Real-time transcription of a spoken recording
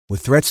With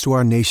threats to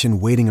our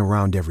nation waiting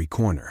around every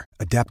corner,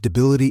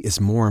 adaptability is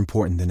more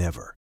important than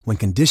ever. When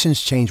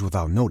conditions change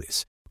without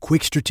notice,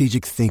 quick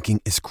strategic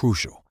thinking is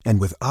crucial.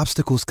 And with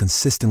obstacles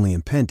consistently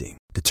impending,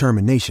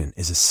 determination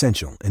is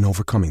essential in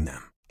overcoming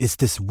them. It's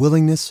this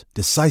willingness,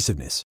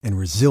 decisiveness, and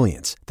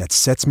resilience that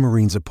sets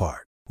Marines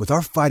apart. With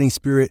our fighting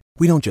spirit,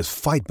 we don't just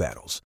fight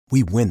battles,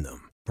 we win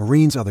them.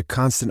 Marines are the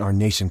constant our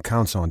nation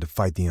counts on to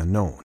fight the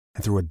unknown.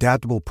 And through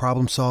adaptable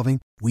problem solving,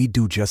 we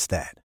do just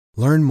that.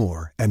 Learn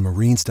more at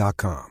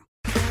marines.com.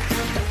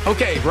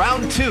 Okay,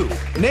 round two.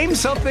 Name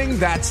something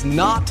that's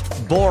not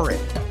boring.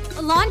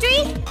 A laundry?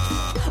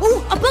 Ooh,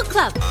 a book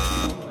club.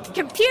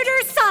 Computer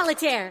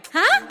solitaire,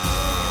 huh?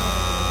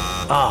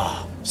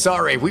 Ah,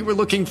 sorry, we were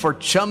looking for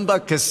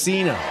Chumba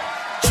Casino.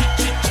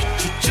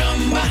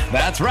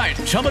 That's right,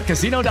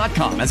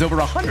 ChumbaCasino.com has over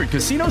 100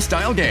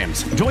 casino-style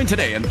games. Join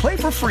today and play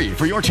for free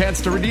for your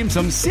chance to redeem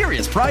some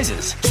serious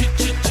prizes.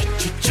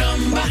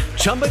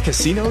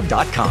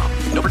 ChumbaCasino.com.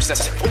 No purchase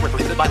necessary. Void where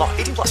prohibited by law.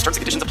 18 plus. Terms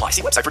and conditions apply.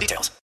 See website for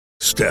details.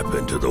 Step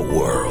into the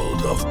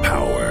world of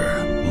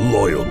power,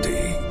 loyalty,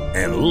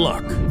 and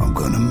luck. I'm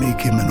gonna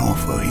make him an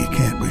offer he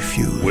can't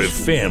refuse. With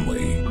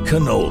family,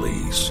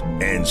 cannolis,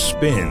 and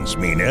spins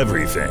mean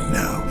everything.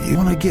 Now, you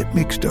wanna get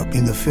mixed up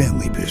in the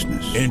family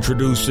business.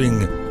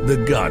 Introducing The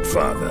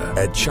Godfather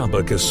at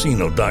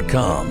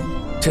ChumbaCasino.com.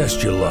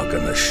 Test your luck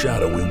in the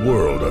shadowy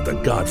world of The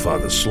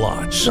Godfather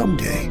slot.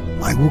 Someday,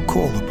 I will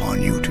call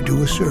upon you to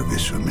do a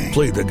service for me.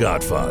 Play The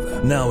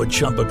Godfather now at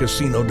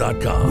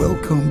ChumbaCasino.com.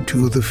 Welcome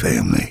to the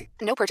family.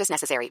 No purchase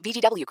necessary.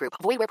 VGW Group.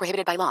 Void where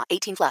prohibited by law.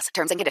 18 plus.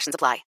 Terms and conditions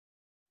apply.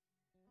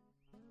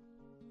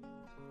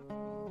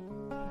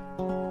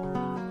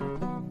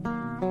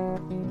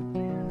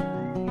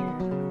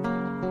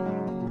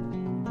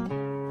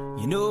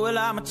 You know, well,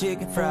 I'm a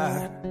chicken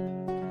fried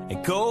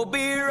and cold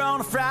beer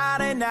on a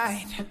Friday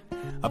night,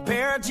 a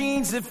pair of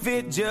jeans that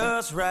fit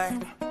just right,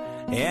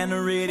 and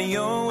the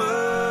radio.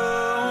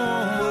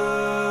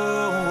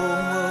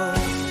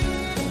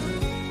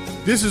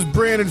 This is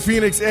Brandon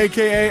Phoenix,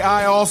 a.k.a.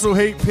 I Also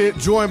Hate Pitt,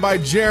 joined by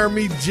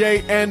Jeremy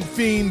J. and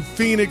Fiend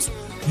Phoenix.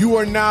 You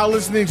are now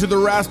listening to the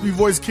Raspy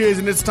Voice Kids,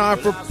 and it's time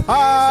for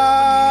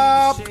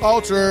Pop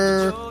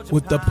Culture.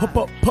 With the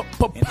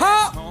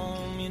pop.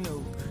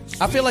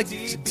 I feel like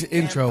to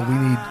intro, we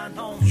need...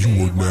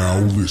 You are now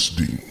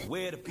listening.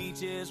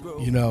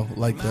 You know,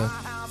 like the...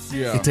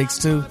 Yeah. It Takes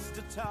Two.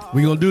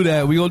 We're going to do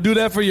that. We're going to do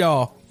that for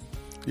y'all.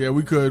 Yeah,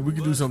 we could. We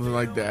could do something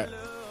like that.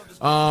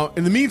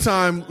 In the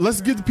meantime,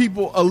 let's give the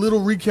people a little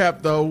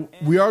recap, though.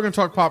 We are going to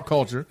talk pop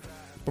culture.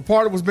 But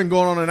part of what's been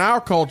going on in our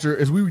culture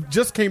is we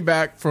just came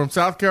back from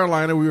South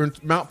Carolina. We were in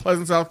Mount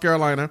Pleasant, South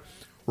Carolina,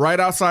 right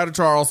outside of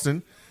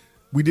Charleston.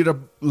 We did a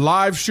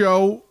live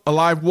show, a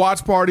live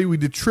watch party. We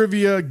did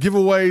trivia,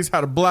 giveaways,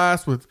 had a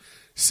blast with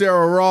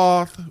Sarah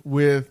Roth,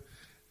 with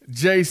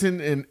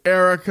Jason and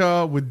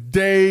Erica, with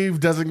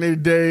Dave,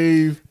 designated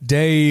Dave.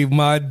 Dave,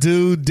 my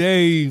dude,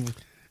 Dave.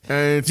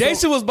 And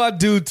Jason was my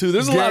dude, too.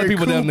 There's a lot of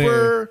people down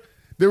there.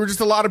 There were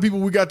just a lot of people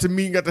we got to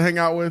meet and got to hang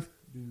out with.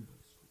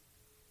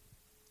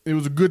 It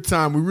was a good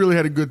time. We really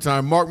had a good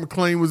time. Mark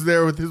McLean was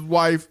there with his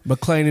wife.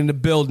 McLean in the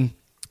building.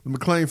 The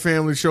McLean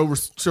family showed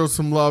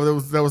some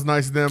love. That was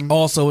nice of them.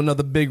 Also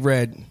another big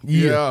red.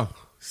 Yeah.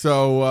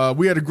 So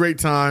we had a great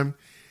time.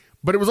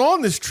 But it was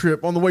on this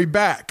trip on the way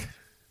back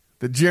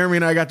that Jeremy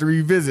and I got to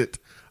revisit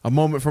a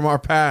moment from our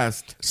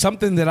past.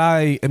 Something that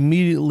I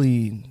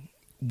immediately,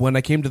 when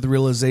I came to the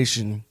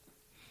realization,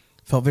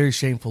 felt very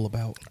shameful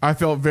about. I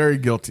felt very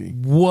guilty.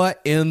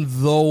 What in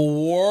the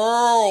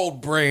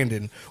world,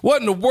 Brandon? What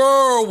in the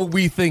world were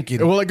we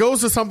thinking? Well, it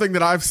goes to something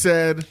that I've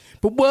said.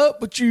 But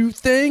what you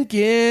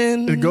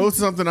thinking? It goes to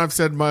something I've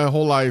said my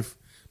whole life.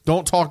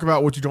 Don't talk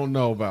about what you don't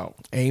know about.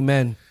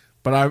 Amen.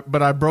 But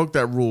I broke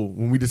that rule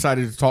when we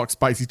decided to talk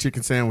spicy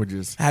chicken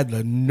sandwiches. I had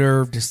the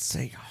nerve to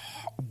say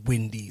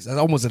Wendy's. I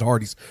almost said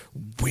Hardee's.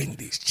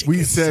 Wendy's chicken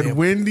We said sandwich.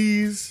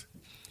 Wendy's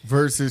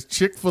versus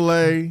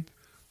Chick-fil-A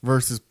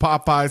versus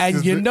Popeyes.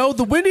 And you know,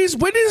 the Wendy's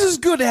is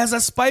good. It has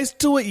that spice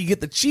to it. You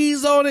get the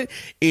cheese on it.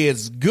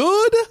 It's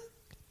good.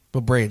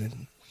 But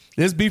Brandon,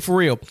 let's be for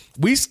real.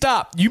 We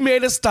stopped. You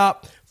made us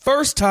stop.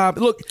 First time.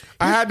 Look.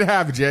 I had to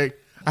have it, Jay.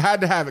 I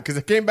had to have it because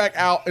it came back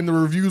out and the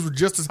reviews were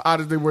just as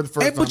hot as they were the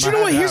first time. But you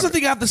know what? Here's the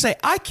thing I have to say.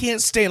 I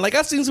can't stand. Like,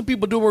 I've seen some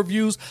people do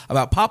reviews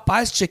about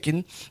Popeye's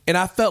chicken, and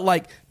I felt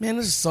like, man,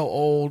 this is so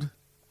old.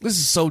 This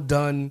is so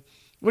done.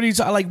 What are you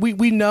talking? Like,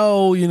 we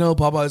know,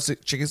 Popeye's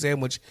chicken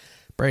sandwich.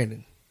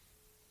 Brandon.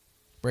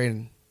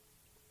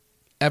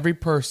 Every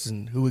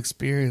person who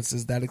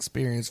experiences that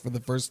experience for the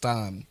first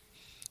time,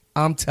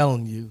 I'm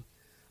telling you.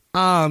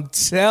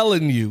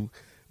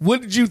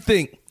 What did you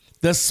think?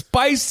 The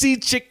spicy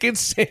chicken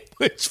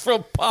sandwich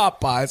from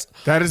Popeyes.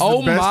 That is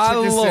the best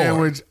chicken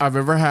sandwich I've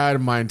ever had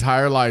in my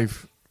entire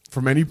life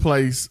from any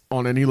place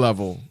on any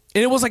level.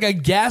 And it was like a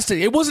gas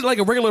station. It wasn't like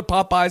a regular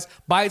Popeyes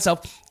by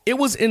itself. It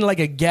was in like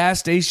a gas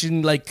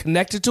station, like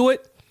connected to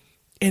it.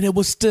 And it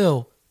was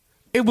still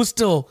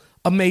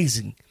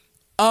amazing.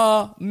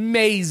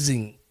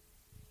 Amazing.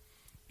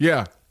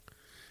 Yeah.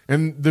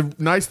 And the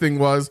nice thing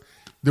was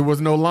there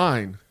was no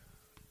line.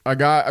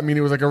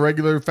 It was like a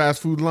regular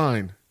fast food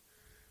line.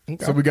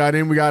 Okay. So we got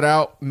in, we got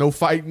out, no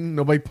fighting,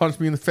 nobody punched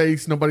me in the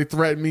face, nobody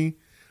threatened me.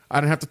 I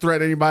didn't have to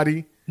threaten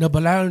anybody. No,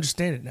 but I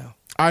understand it now.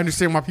 I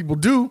understand why people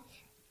do.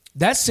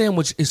 That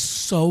sandwich is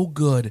so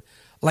good.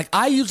 Like,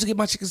 I usually get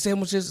my chicken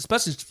sandwiches,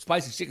 especially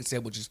spicy chicken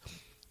sandwiches,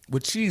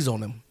 with cheese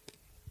on them.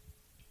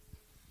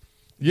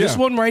 Yeah. This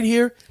one right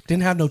here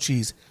didn't have no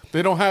cheese.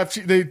 They don't have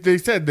cheese. They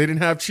said they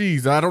didn't have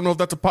cheese. I don't know if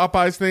that's a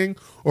Popeyes thing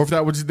or if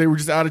they were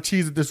just out of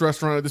cheese at this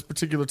restaurant at this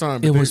particular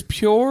time. It was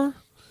pure,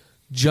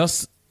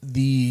 just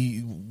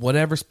the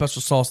whatever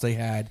special sauce they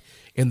had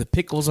and the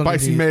pickles on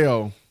spicy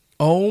mayo.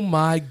 Oh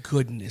my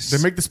goodness!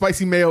 They make the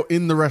spicy mayo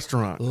in the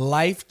restaurant.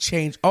 Life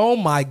change. Oh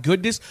my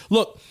goodness!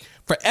 Look,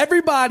 for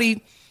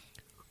everybody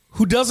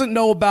who doesn't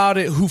know about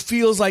it, who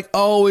feels like,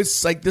 oh,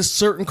 it's like this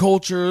certain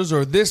cultures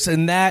or this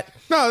and that.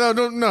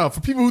 No. For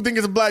people who think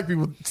it's a black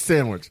people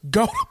sandwich,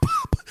 go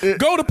to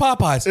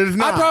Popeyes. It is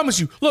not. I promise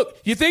you. Look,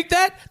 you think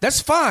that?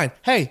 That's fine.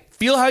 Hey,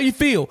 feel how you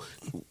feel.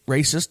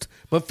 Racist,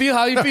 but feel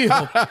how you feel.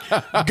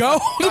 Go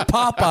to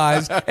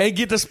Popeyes and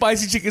get the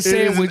spicy chicken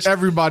sandwich. It is an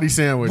everybody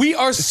sandwich. We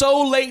are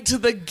so late to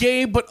the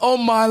game, but oh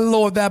my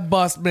Lord, that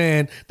bus,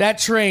 man, that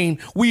train,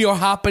 we are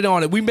hopping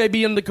on it. We may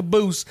be in the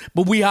caboose,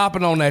 but we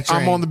hopping on that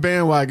train. I'm on the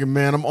bandwagon,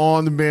 man. I'm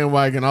on the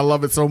bandwagon. I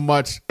love it so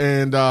much,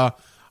 and I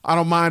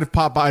don't mind if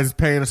Popeyes is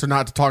paying us or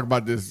not to talk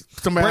about this.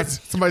 Somebody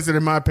said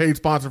in my paid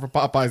sponsor for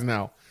Popeyes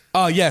now.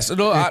 Oh, yes.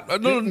 No. Not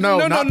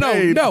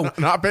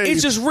paid.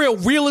 It's just real.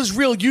 Real is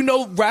real. You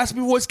know,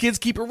 Raspy Voice kids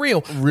keep it real.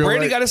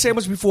 Brandon got a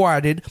sandwich before I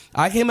did.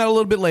 I came out a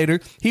little bit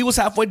later. He was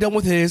halfway done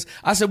with his.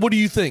 I said, what do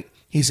you think?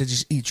 He said,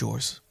 just eat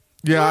yours.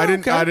 Yeah, I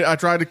didn't. Okay. I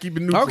tried to keep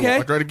it neutral.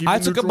 Okay. I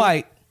took a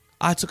bite.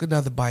 I took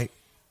another bite.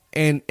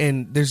 And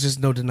there's just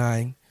no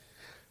denying.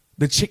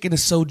 The chicken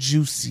is so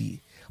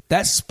juicy.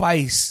 That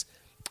spice,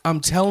 I'm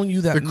telling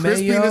you, that the mayo. The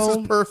crispiness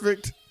is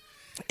perfect.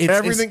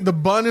 The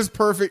bun is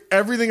perfect.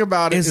 Everything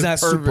about it is not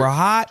perfect. Super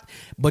hot,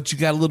 but you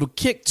got a little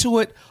kick to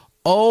it.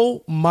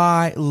 Oh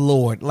my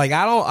Lord! Like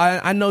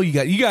I know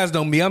you guys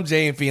know me. I'm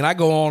J&F, and I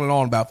go on and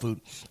on about food.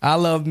 I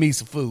love me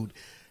some food,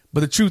 but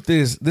the truth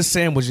is, this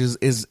sandwich is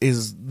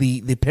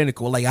the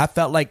pinnacle. Like, I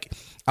felt like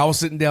I was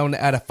sitting down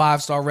at a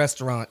 5-star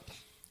restaurant.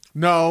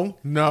 No,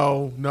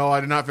 I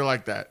did not feel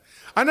like that.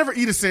 I never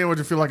eat a sandwich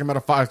and feel like I'm at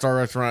a 5-star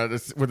restaurant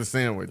with a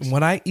sandwich.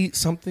 When I eat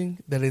something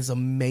that is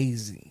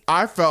amazing,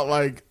 I felt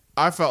like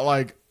I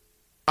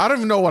don't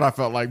even know what I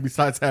felt like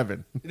besides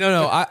heaven.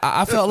 No.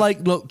 I felt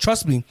like, look,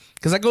 trust me,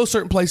 because I go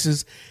certain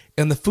places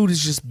and the food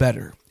is just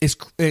better.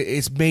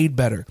 It's made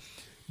better.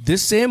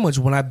 This sandwich,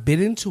 when I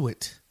bit into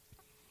it,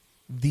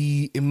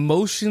 the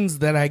emotions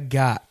that I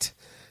got.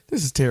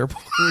 This is terrible.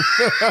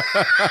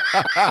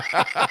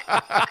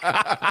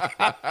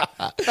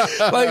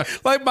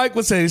 like Mike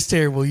would say, it's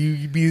terrible.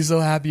 You be so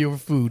happy over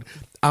food.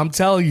 I'm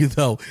telling you,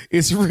 though,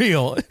 it's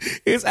real.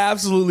 It's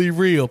absolutely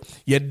real.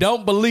 You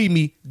don't believe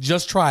me?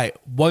 Just try it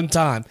one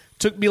time.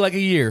 Took me like a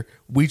year.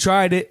 We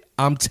tried it.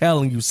 I'm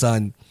telling you,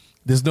 son.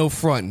 There's no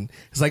fronting.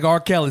 It's like R.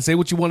 Kelly. Say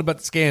what you want about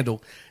the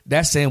scandal.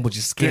 That sandwich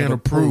is scandal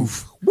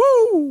proof.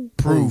 Woo!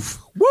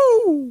 Proof.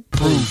 Woo!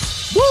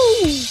 Proof. Woo!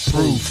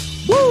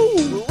 Proof.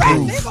 Woo!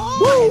 Proof.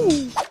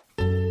 Woo!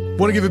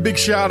 Want to give a big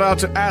shout out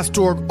to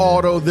Astorg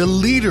Auto, the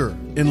leader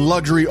in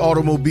luxury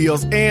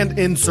automobiles and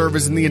in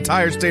service in the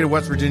entire state of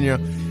West Virginia.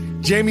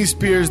 Jamie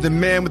Spears, the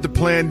man with the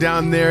plan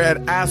down there at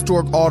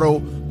Astorg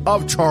Auto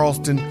of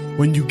Charleston.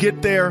 When you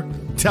get there,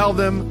 tell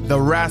them the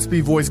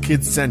Raspy Voice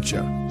Kids sent you.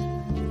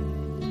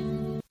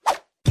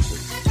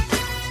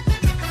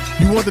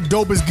 You want the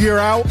dopest gear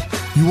out?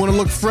 You want to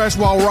look fresh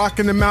while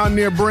rocking the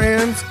Mountaineer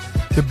brands?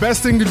 The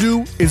best thing to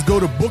do is go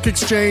to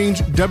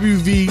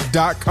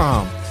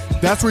bookexchangewv.com.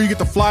 That's where you get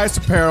the flyest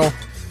apparel.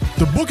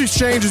 The Book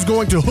Exchange is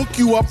going to hook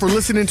you up for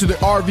listening to the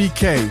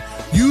RVK.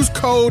 Use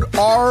code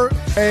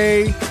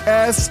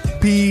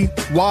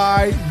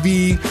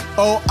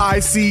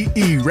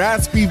RASPYVOICE,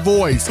 Raspy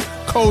Voice.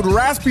 Code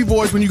Raspy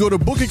Voice when you go to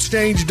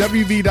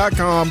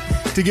bookexchangewv.com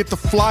to get the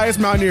flyest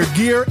Mountaineer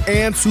gear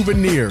and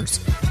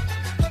souvenirs.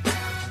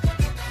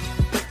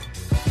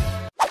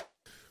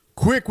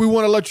 Quick, we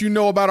want to let you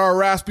know about our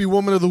Raspy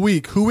Woman of the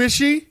Week. Who is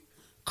she?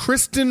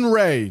 Kristen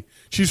Ray.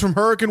 She's from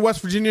Hurricane,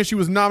 West Virginia. She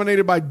was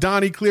nominated by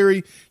Donnie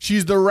Cleary.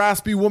 She's the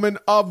Raspy Woman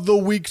of the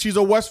Week. She's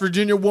a West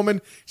Virginia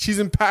woman. She's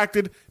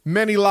impacted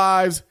many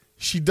lives.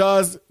 She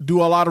does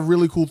do a lot of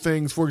really cool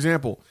things. For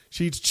example,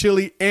 she eats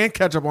chili and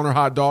ketchup on her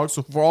hot dogs.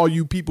 So for all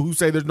you people who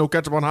say there's no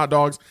ketchup on hot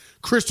dogs,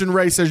 Kristen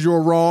Ray says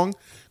you're wrong.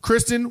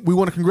 Kristen, we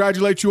want to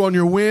congratulate you on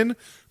your win,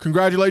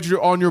 congratulate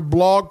you on your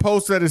blog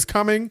post that is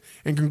coming,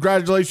 and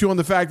congratulate you on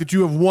the fact that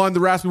you have won the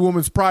Raspy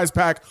Woman's prize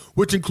pack,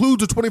 which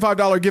includes a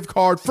 $25 gift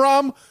card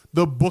from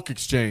the Book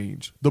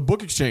Exchange. The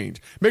Book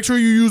Exchange. Make sure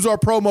you use our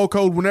promo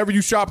code whenever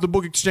you shop the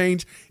Book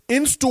Exchange,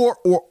 in-store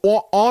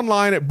or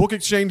online at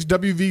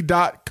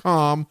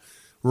bookexchangewv.com.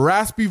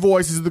 Raspy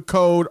Voice is the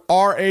code,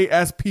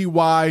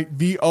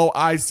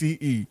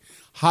 RASPYVOICE.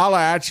 Holla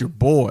at your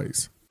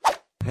boys.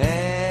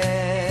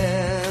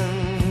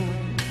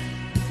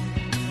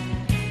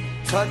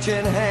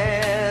 Touching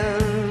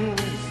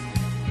hands,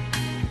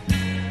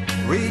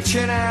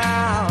 reaching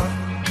out,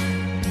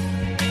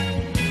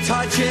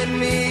 touching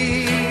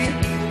me,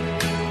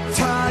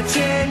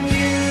 touching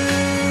you.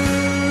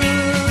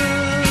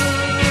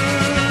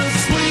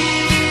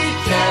 Sweet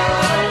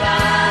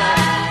Caroline.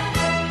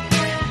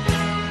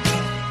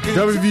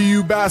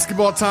 WVU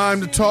basketball time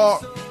to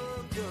talk.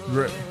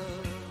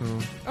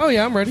 Oh,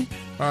 yeah, I'm ready.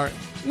 All right.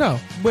 No,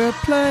 we're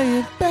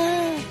playing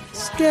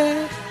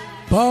basketball.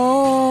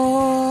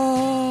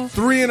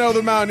 3-0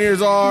 the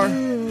Mountaineers are.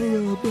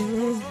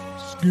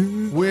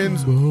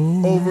 Wins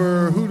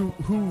over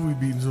who we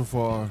beaten so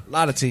far? A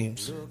lot of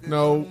teams.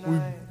 No,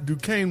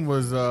 Duquesne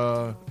was.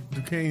 Why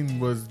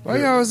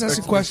you always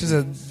asking questions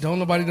that don't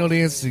nobody know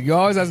the answer to? You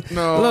always ask.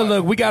 No,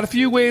 look, we got a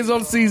few wins on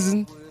the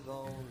season.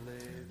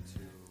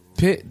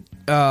 Pitt,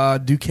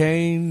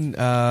 Duquesne.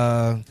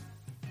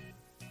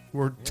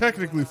 We're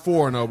technically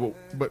 4-0,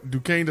 but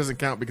Duquesne doesn't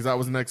count because that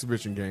was an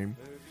exhibition game.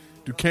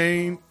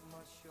 Duquesne,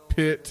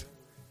 Pitt,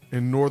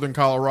 and Northern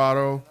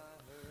Colorado,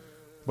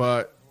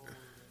 but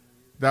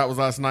that was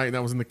last night, and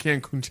that was in the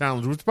Cancun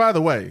Challenge, which, by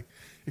the way,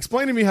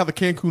 explain to me how the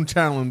Cancun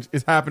Challenge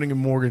is happening in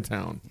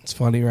Morgantown. It's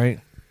funny, right?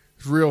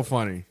 It's real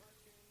funny.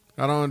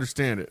 I don't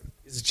understand it.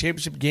 Is the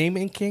championship game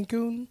in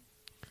Cancun?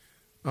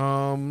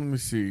 Let me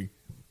see,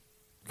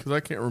 because I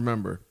can't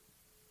remember.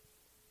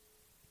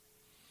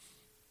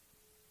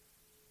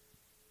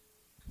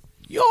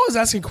 You always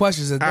asking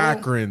questions. That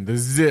Akron, the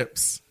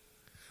Zips.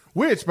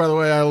 Which, by the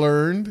way, I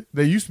learned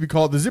they used to be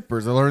called the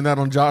Zippers. I learned that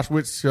on Josh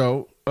Witt's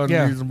show,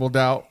 Unreasonable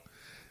Doubt.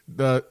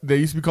 They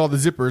used to be called the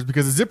Zippers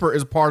because a zipper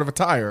is part of a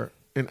tire,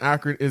 and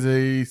Akron is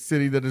a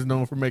city that is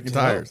known for making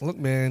tires. Look,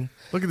 man.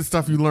 Look at the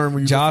stuff you learn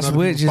when you Josh listen to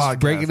Witt other just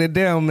podcasts. breaking it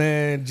down,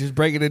 man. Just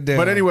breaking it down.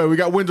 But anyway, we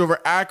got wins over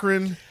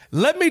Akron.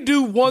 Let me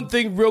do one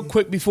thing real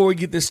quick before we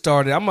get this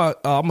started. I'm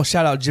gonna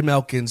shout out Jim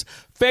Elkins.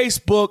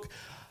 Facebook.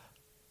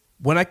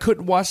 When I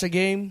couldn't watch the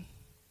game,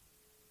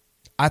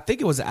 I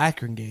think it was an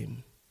Akron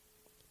game.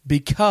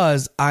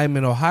 Because I'm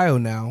in Ohio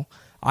now,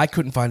 I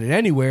couldn't find it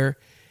anywhere.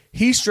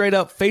 He straight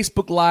up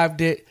Facebook Lived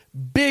it.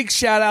 Big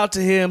shout out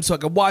to him so I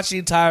could watch the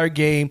entire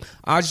game.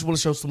 I just want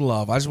to show some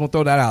love. I just want to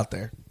throw that out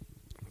there.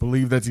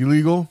 Believe that's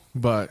illegal,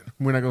 but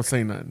we're not going to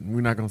say nothing.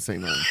 We're not going to say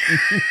nothing.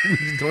 We're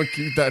just going to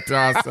keep that to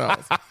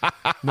ourselves.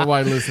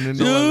 Nobody listening.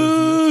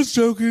 Just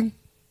joking.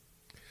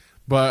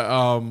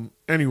 But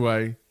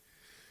anyway,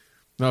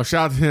 no,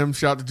 shout out to him.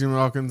 Shout out to Jim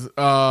Elkins.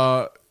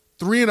 3-0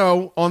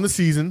 on the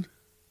season.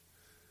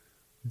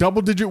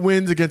 Double-digit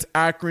wins against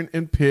Akron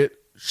and Pitt.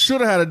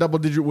 Should have had a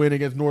double-digit win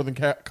against Northern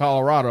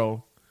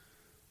Colorado.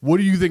 What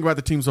do you think about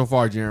the team so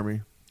far,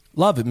 Jeremy?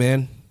 Love it,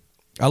 man.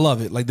 I love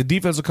it. Like, the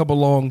defense will come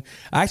along.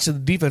 Actually,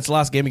 the defense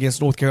last game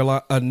against North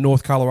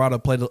Colorado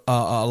played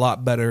a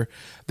lot better.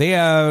 They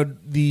had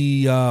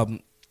their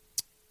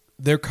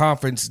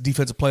conference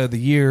defensive player of the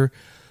year,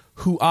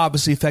 who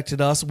obviously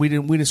affected us. We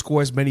didn't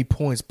score as many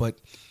points,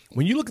 but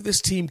when you look at this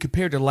team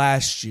compared to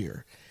last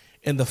year,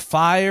 and the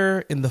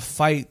fire and the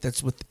fight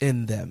that's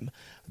within them,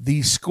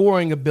 the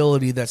scoring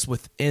ability that's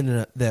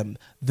within them,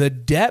 the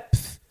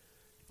depth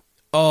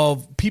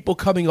of people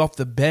coming off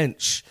the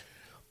bench,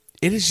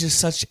 it is just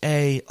such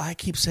I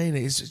keep saying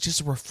it, it's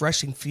just a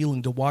refreshing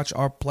feeling to watch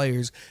our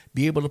players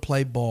be able to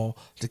play ball,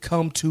 to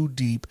come too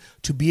deep,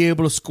 to be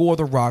able to score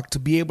the rock, to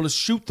be able to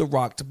shoot the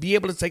rock, to be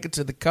able to take it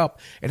to the cup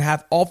and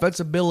have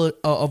offensive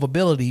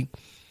ability.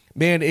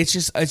 Man,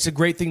 it's a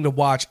great thing to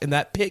watch. And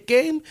the Pitt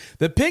game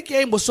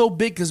was so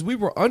big because we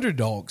were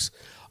underdogs.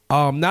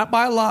 Not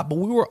by a lot, but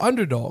we were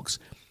underdogs.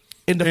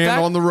 And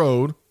on the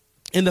road.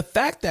 And the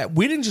fact that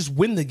we didn't just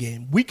win the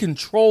game, we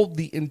controlled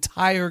the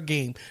entire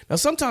game. Now,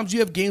 sometimes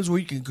you have games where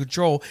you can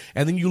control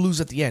and then you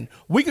lose at the end.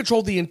 We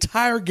controlled the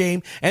entire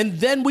game, and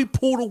then we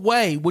pulled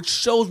away, which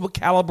shows what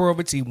caliber of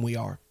a team we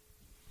are.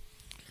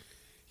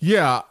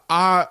 Yeah,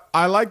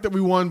 I like that we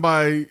won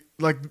by...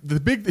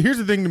 here's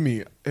the thing to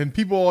me, and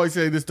people always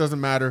say this doesn't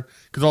matter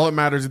because all that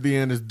matters at the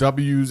end is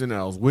W's and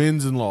L's,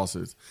 wins and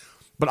losses.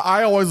 But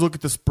I always look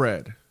at the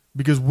spread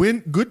because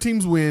good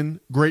teams win,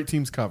 great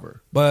teams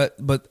cover. But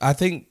I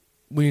think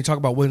when you talk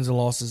about wins and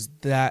losses,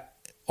 that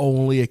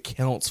only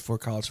accounts for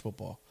college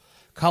football.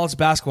 College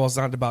basketball is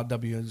not about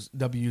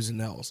W's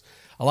and L's.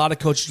 A lot of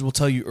coaches will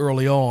tell you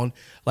early on,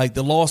 like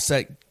the loss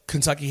that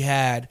Kentucky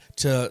had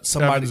to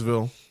somebody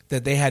Evansville,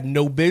 that they had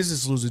no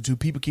business losing to.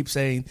 People keep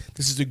saying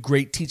this is a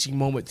great teaching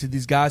moment to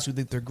these guys who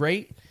think they're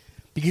great.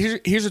 Because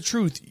here's the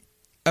truth.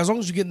 As long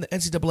as you get in the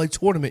NCAA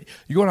tournament,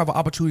 you're going to have an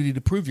opportunity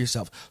to prove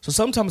yourself. So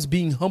sometimes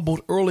being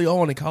humbled early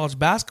on in college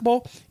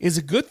basketball is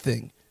a good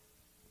thing.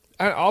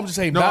 I'm just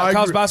saying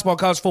college basketball and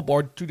college football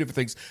are two different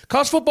things.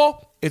 College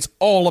football, it's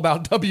all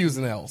about W's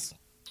and L's.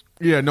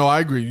 Yeah, no, I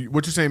agree.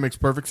 What you're saying makes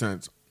perfect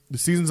sense. The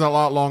season's a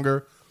lot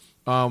longer.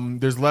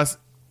 There's less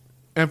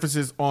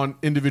emphasis on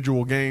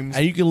individual games.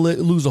 And you can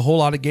lose a whole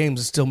lot of games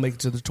and still make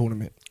it to the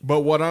tournament.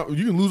 But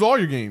you can lose all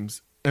your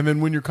games and then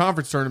win your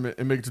conference tournament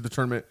and make it to the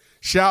tournament.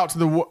 Shout out to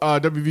the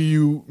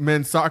WVU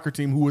men's soccer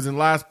team who was in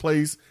last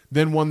place,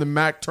 then won the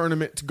MAC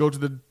tournament to go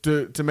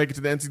to make it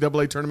to the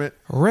NCAA tournament.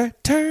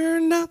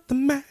 Return of the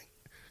MAC.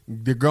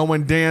 They're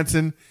going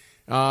dancing.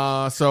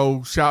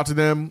 So shout out to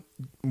them.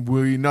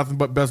 We nothing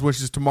but best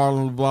wishes to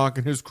Marlon LeBlanc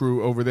and his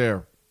crew over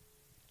there.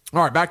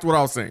 All right, back to what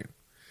I was saying.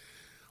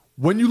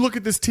 When you look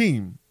at this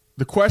team,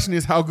 the question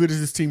is, how good is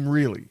this team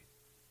really?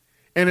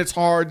 And it's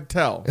hard to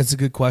tell. It's a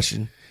good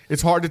question.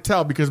 It's hard to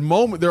tell because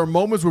there are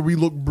moments where we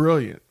look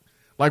brilliant.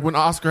 Like when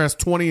Oscar has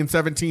 20 and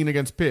 17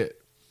 against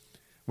Pitt.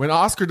 When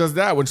Oscar does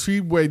that, when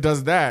Sheboy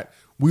does that,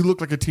 we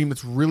look like a team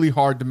that's really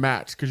hard to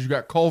match because you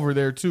got Culver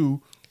there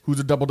too, who's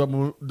a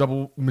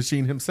double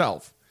machine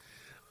himself.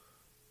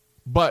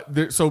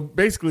 But so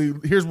basically,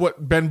 here's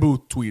what Ben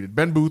Booth tweeted.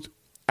 Ben Booth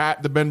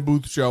at the Ben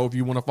Booth Show, if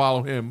you want to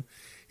follow him.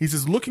 He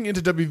says, looking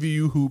into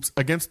WVU hoops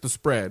against the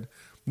spread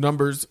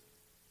numbers,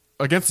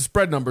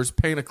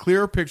 paint a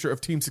clearer picture of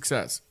team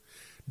success.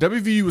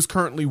 WVU is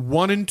currently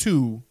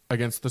 1-2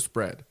 against the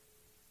spread.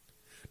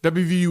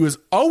 WVU is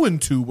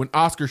 0-2 when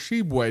Oscar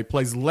Sheboy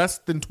plays less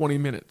than 20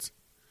 minutes,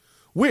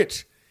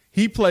 which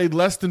he played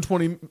less than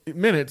 20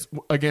 minutes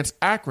against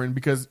Akron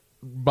because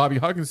Bobby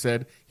Huggins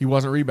said he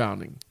wasn't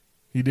rebounding.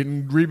 He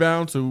didn't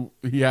rebound, so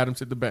he had him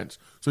sit the bench.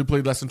 So he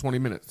played less than 20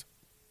 minutes.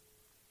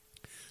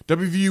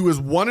 WVU is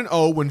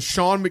 1-0 when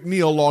Sean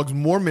McNeil logs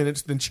more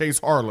minutes than Chase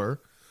Harler,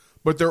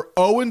 but they're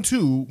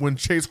 0-2 when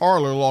Chase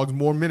Harler logs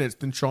more minutes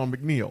than Sean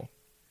McNeil.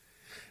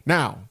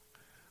 Now,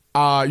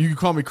 you can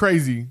call me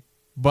crazy,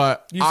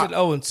 but you said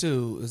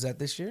 0-2. Is that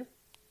this year?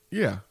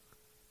 Yeah,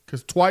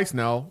 because twice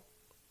now.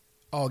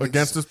 Oh,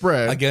 against the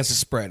spread. Against the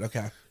spread,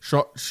 okay.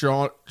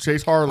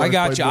 Chase Harler. I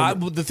got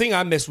you. The thing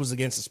I missed was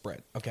against the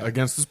spread. Okay.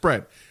 Against the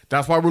spread.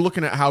 That's why we're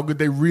looking at how good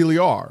they really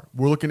are.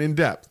 We're looking in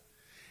depth.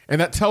 And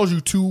that tells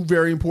you two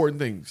very important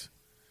things.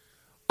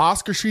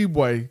 Oscar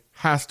Sheboy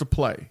has to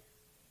play.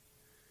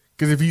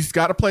 Because if he's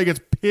got to play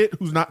against Pitt,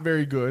 who's not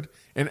very good,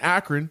 and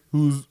Akron,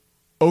 who's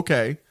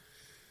okay,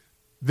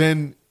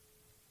 then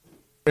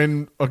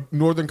in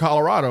Northern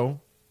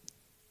Colorado,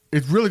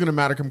 it's really going to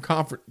matter come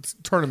conference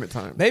tournament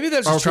time. Maybe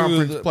that's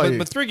true,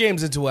 but 3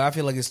 games into it, I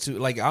feel like it's too.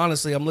 Like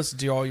honestly, I'm listening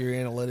to all your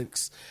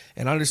analytics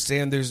and I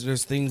understand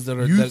there's things that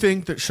are. You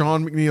think that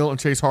Sean McNeil and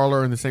Chase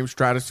Harler are in the same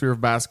stratosphere of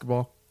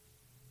basketball?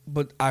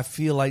 But I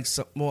feel like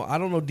I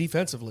don't know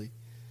defensively.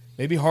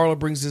 Maybe Harler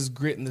brings this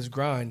grit and this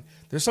grind.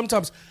 There's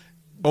sometimes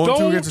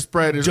 0-2 against the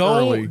spread is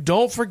early.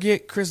 Don't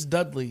forget Chris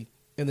Dudley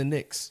in the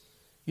Knicks.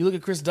 You look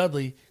at Chris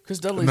Dudley.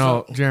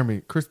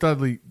 Jeremy. Chris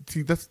Dudley.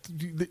 See, this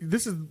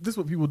is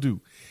what people do.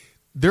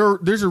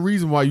 There's a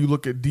reason why you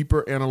look at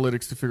deeper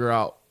analytics to figure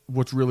out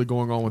what's really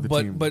going on with the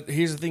team. But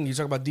here's the thing: you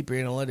talk about deeper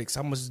analytics.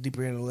 How much does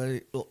deeper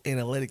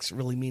analytics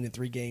really mean in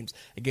 3 games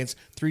against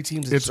 3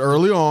 teams? It's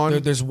early on.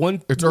 There's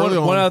one. It's early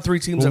on. One out of 3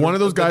 teams. Well, one of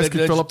those guys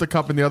can fill up the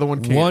cup, and the other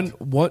one can't.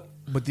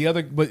 But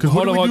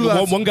hold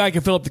on. One guy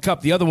can fill up the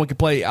cup. The other one can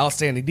play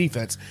outstanding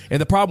defense.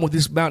 And the problem with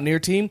this Mountaineer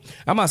team,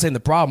 I'm not saying the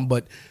problem,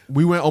 but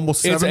we went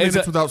almost 7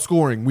 minutes without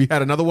scoring. We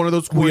had another one of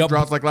those scoring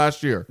droughts like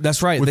last year.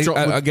 That's right.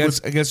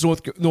 Against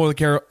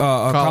Northern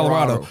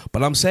Colorado.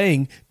 But I'm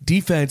saying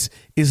defense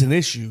is an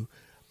issue.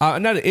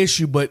 Not an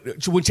issue,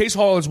 but when Chase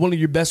Hall is one of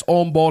your best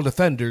on-ball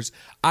defenders,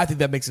 I think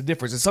that makes a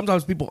difference. And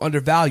sometimes people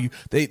undervalue.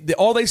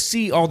 All they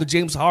see are the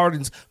James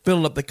Hardens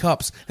filling up the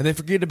cups, and they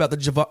forget about the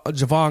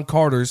Javon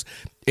Carters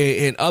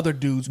and other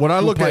dudes. When I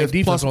look at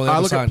defense, I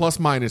look at plus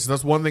minus.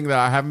 That's one thing that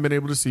I haven't been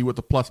able to see what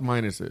the plus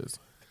minus is.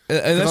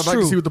 And that's I'd like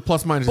true. to see what the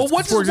plus minus is. But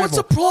what's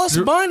a plus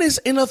minus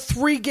in a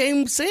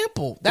 3-game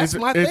sample? That's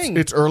my thing.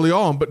 It's early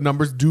on, but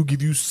numbers do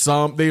give you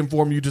some. They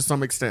inform you to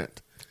some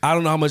extent. I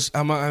don't know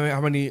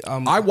how many.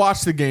 I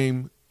watched the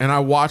game and I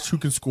watched who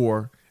can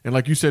score and,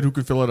 like you said, who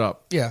can fill it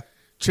up. Yeah,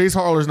 Chase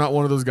Harler's not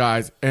one of those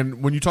guys.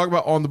 And when you talk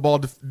about on the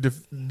ball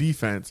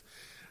defense,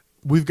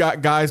 we've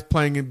got guys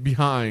playing in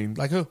behind,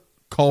 like who?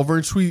 Culver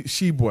and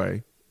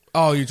Sheboy.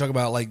 Oh, you're talking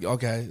about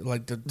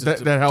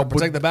that help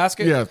protect the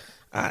basket. Yeah,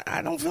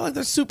 I don't feel like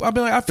they're super. I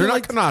mean, I feel they're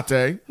like not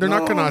Konate. They're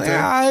not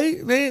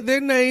Konate. They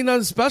ain't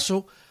nothing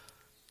special.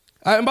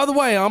 And by the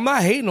way, I'm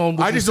not hating on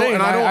what you're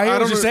saying. I hear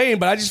what you're saying,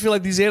 but I just feel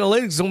like these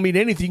analytics don't mean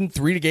anything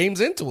 3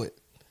 games into it.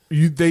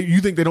 You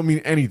think they don't mean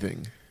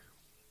anything?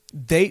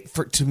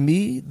 To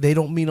me, they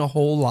don't mean a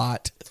whole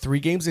lot 3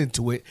 games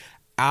into it.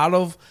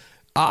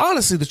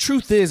 Honestly, the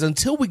truth is,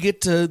 until we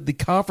get to the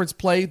conference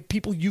play,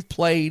 people you've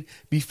played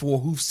before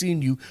who've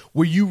seen you,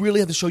 where you really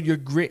have to show your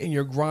grit and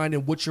your grind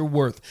and what you're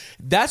worth.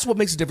 That's what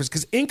makes a difference.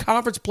 Because in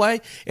conference play,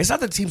 it's not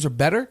that teams are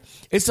better.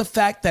 It's the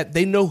fact that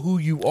they know who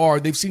you are.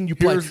 They've seen you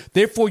play.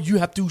 Therefore, you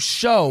have to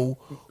show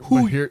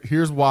who.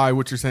 Here's why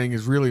what you're saying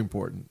is really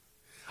important.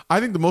 I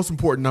think the most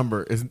important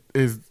number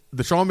is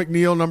the Sean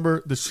McNeil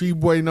number, the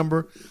Sheboy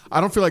number. I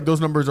don't feel like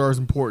those numbers are as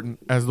important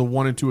as the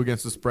 1 and 2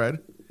 against the spread.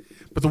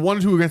 But the 1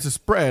 and 2 against the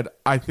spread,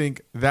 I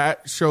think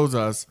that shows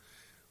us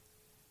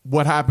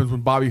what happens when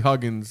Bobby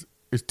Huggins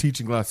is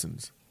teaching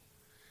lessons.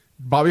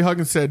 Bobby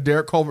Huggins said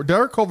Derek Culver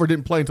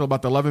didn't play until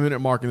about the 11-minute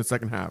mark in the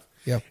second half.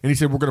 Yeah. And he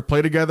said, we're going to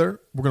play together.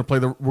 We're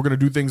going to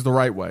do things the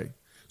right way.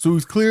 So he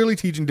was clearly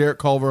teaching Derek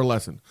Culver a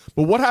lesson.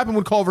 But what happened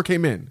when Culver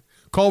came in?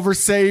 Culver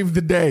saved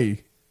the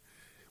day.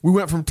 We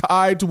went from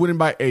tied to winning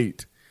by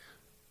 8.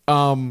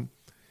 But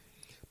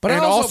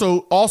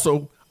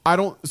also I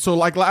don't. So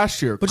like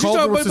last year,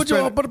 Culver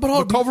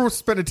was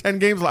suspended 10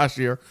 games last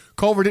year.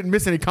 Culver didn't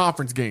miss any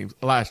conference games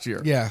last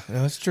year. Yeah,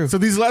 that's true. So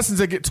these lessons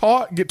that get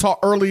taught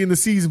early in the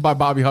season by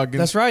Bobby Huggins.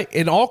 That's right.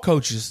 And all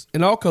coaches,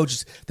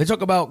 they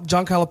talk about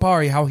John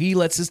Calipari, how he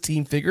lets his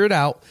team figure it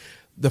out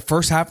the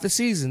first half of the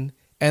season,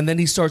 and then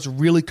he starts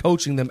really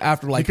coaching them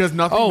after, like, because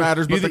nothing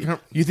matters.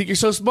 You think you're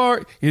so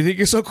smart, you think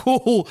you're so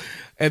cool,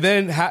 and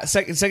then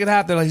second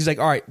half, he's like,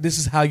 all right, this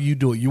is how you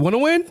do it. You want to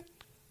win?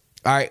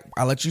 All right,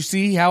 I'll let you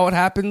see how it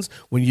happens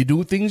when you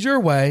do things your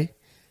way.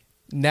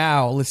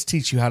 Now let's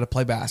teach you how to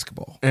play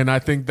basketball. And I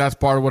think that's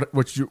part of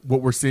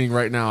what we're seeing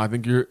right now. I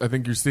think you're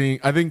seeing.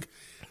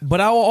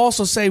 But I will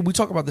also say, we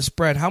talk about the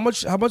spread. How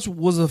much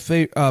was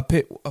Pitt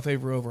a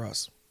favor over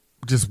us?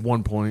 Just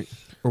 1 point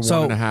or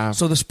 1.5.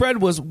 So the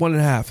spread was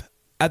 1.5.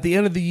 At the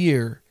end of the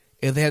year,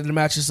 if they had to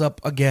match us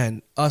up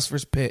again, us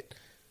versus Pitt,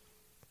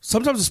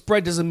 sometimes the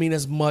spread doesn't mean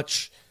as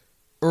much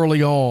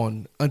early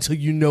on until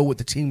you know what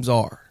the teams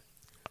are.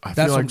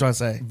 That's what I'm trying to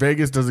say.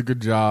 Vegas does a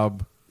good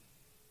job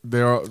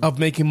of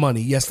making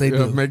money. Yes, they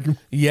do.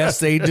 Yes,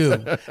 they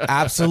do.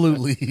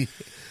 Absolutely.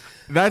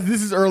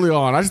 This is early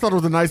on. I just thought it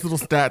was a nice little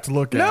stat to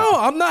look at. No,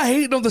 I'm not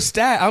hating on the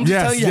stat. I'm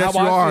just telling you how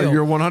I feel.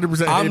 You're 100% hating on the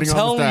stat. I'm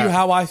telling you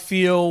how I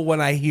feel when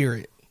I hear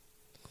it.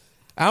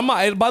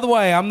 By the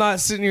way, I'm not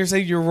sitting here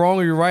saying you're wrong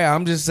or you're right.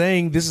 I'm just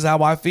saying this is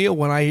how I feel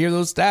when I hear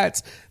those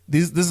stats.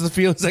 This is the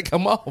feelings that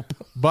come up.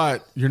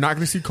 But you're not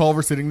going to see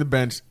Culver sitting the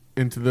bench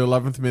into the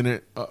 11th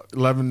minute,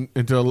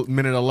 into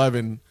minute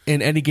 11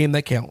 in any game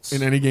that counts. You're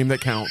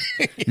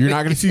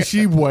not going to see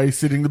Sheboy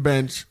sitting the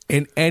bench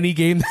in any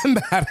game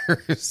that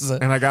matters.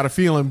 And I got a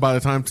feeling by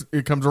the time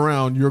it comes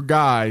around, your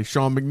guy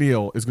Sean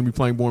McNeil is going to be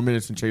playing more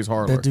minutes than Chase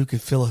Harler. That dude can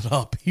fill it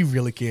up. He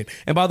really can.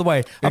 And by the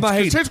way, I'm not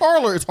hating. Chase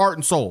Harler is heart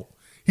and soul.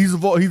 He's a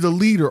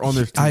leader on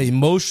this team. An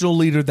emotional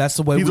leader. That's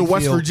the way he's a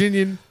West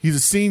Virginian. He's a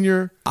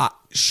senior.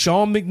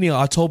 Sean McNeil,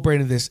 I told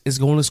Brandon this, is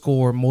going to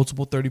score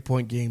multiple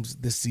 30-point games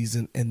this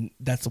season, and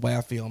that's the way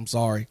I feel. I'm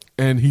sorry.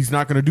 And he's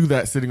not going to do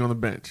that sitting on the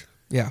bench.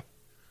 Yeah.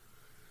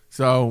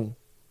 So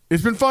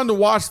it's been fun to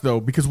watch,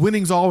 though, because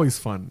winning's always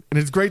fun. And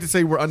it's great to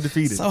say we're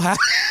undefeated. So happy.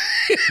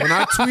 When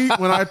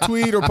I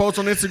tweet or post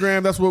on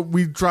Instagram, that's what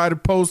we try to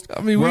post.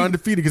 I mean, we're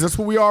undefeated because that's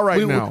what we are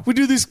right now. We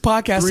do these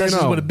podcast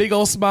sessions with a big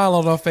old smile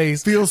on our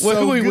face. Feels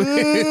so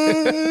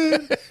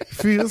good.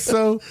 Feels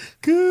so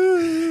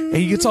good.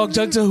 And you can talk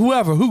junk to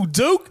whoever. Who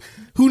Duke?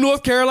 Who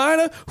North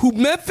Carolina? Who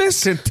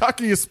Memphis?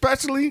 Kentucky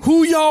especially.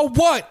 Who y'all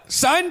what,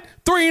 son?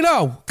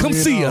 3-0. Come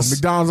see us.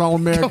 McDonald's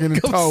All-American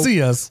in tow.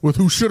 See us. With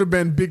who should have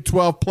been Big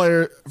 12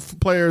 player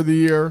of the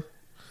year.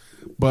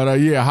 But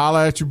yeah,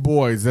 holla at your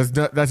boys.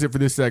 That's it for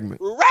this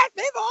segment.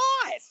 Raspy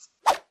Voice!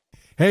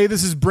 Hey,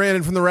 this is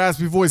Brandon from the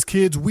Raspy Voice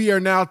Kids. We are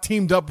now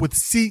teamed up with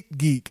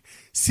SeatGeek.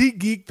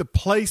 SeatGeek, the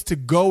place to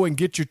go and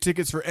get your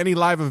tickets for any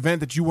live event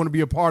that you want to be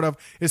a part of,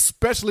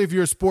 especially if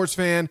you're a sports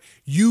fan.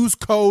 Use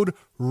code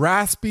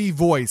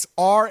RASPYVOICE,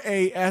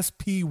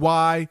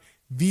 RASPYVOICE,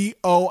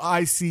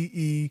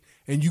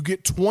 and you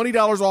get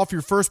 $20 off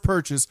your first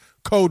purchase.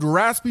 Code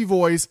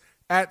RASPYVOICE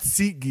at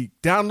SeatGeek.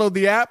 Download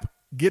the app.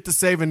 Get to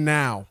saving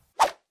now.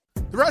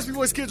 The Raspy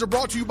Voice Kids are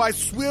brought to you by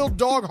Swill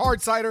Dog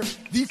Hard Cider,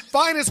 the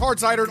finest hard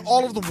cider in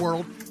all of the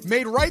world,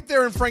 made right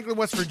there in Franklin,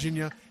 West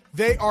Virginia.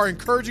 They are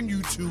encouraging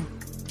you to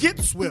get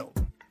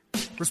swilled.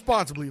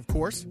 Responsibly, of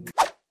course.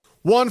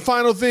 One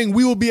final thing.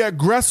 We will be at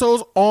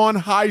Gresso's on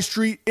High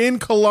Street in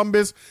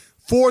Columbus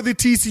for the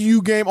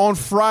TCU game on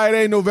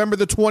Friday, November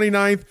the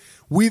 29th.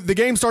 The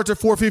game starts at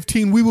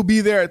 4:15. We will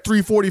be there at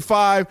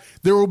 3:45.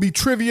 There will be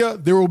trivia.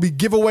 There will be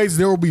giveaways.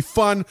 There will be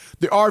fun.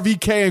 The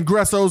RVK and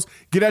Gresso's.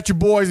 Get at your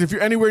boys. If you're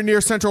anywhere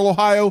near Central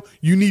Ohio,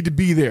 you need to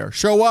be there.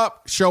 Show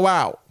up, show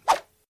out.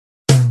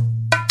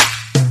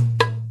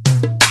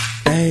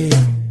 Hey.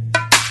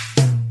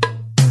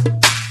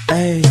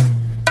 Hey.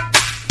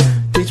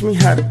 Teach me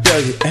how to do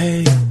it.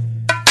 Hey.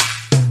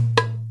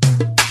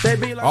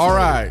 All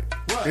right.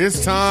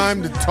 It's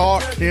time to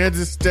talk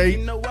Kansas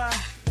State.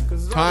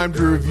 Time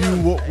to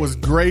review what was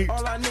great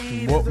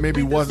and what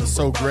maybe wasn't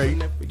so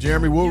great.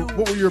 Jeremy, what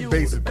were your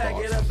basic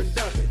thoughts?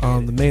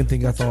 The main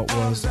thing I thought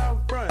was,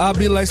 I'll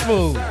be like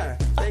Smooth.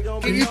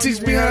 Can you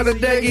teach me how to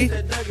Doege?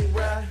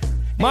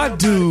 My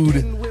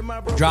dude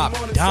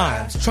dropped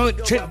dimes. Trent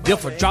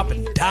Dilfer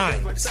dropping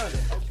dimes.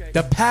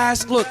 The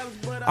pass, look,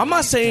 I'm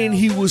not saying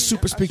he was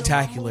super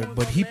spectacular,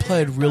 but he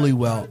played really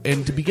well.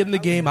 And to begin the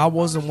game, I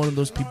wasn't one of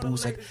those people who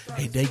said,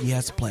 hey, Doege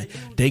has to play.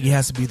 Doege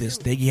has to be this.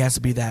 Doege has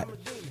to be that.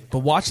 But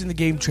watching the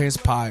game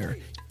transpire,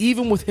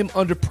 even with him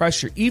under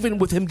pressure, even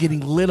with him getting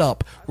lit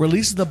up,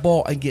 releasing the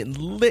ball and getting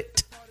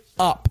lit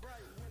up,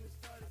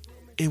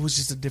 it was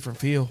just a different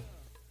feel.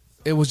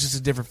 It was just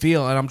a different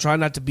feel. And I'm trying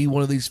not to be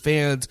one of these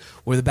fans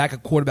where the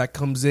backup quarterback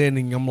comes in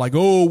and I'm like,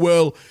 oh,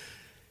 well,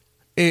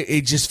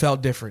 it just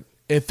felt different.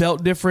 It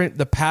felt different.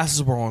 The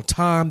passes were on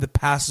time. The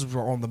passes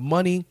were on the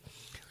money.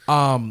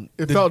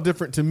 It felt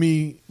different to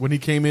me when he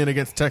came in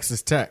against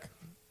Texas Tech.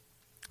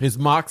 His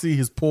moxie,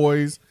 his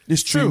poise,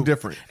 It's true.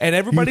 different. And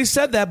everybody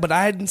said that, but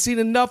I hadn't seen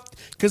enough.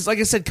 Because, like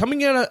I said,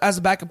 coming in as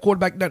a backup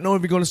quarterback, not knowing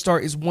if you're going to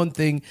start is one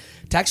thing.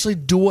 To actually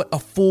do it a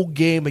full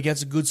game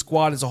against a good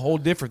squad is a whole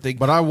different thing.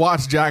 But I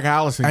watched Jack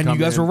Allison and come in.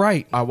 You guys were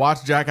right. I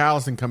watched Jack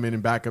Allison come in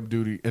backup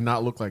duty and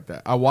not look like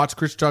that. I watched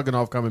Chris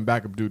Chugginoff come in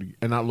backup duty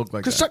and not look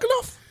like Chris that.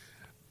 Chugginoff?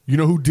 You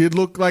know who did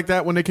look like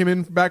that when they came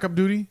in backup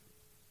duty?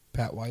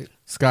 Pat White.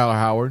 Skylar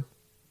Howard.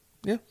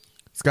 Yeah.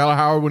 Skylar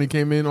Howard, when he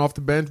came in off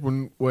the bench,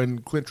 when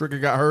Clint Tricker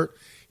got hurt,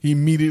 he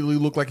immediately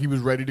looked like he was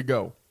ready to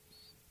go.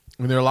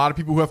 And there are a lot of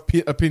people who have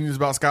opinions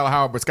about Skylar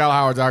Howard, but Skylar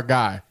Howard's our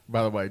guy,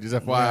 by the way. Just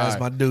FYI. Yeah, that's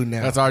my dude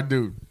now. That's our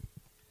dude.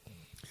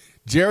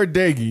 Jared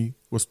Doege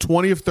was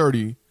 20 of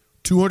 30,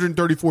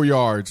 234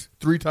 yards,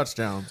 3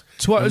 touchdowns.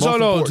 So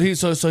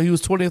he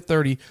was 20 of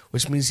 30,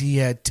 which means he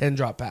had 10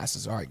 drop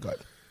passes. All right, go ahead.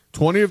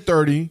 20 of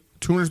 30,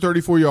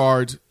 234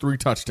 yards, 3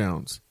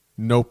 touchdowns.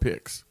 No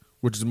picks,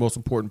 which is the most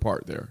important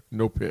part there.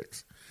 No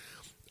picks.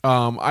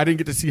 I didn't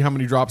get to see how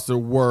many drops there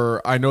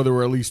were. I know there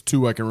were at least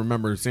 2 I can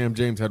remember. Sam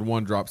James had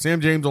 1 drop.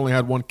 Sam James only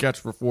had 1 catch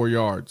for 4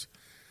 yards.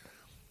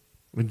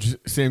 And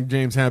Sam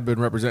James had been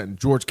representing.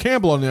 George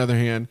Campbell, on the other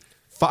hand,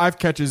 5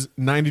 catches,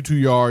 92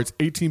 yards,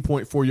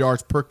 18.4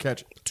 yards per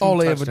catch. 2 All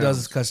he touchdowns. ever does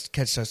is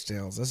catch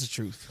touchdowns. That's the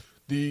truth.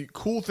 The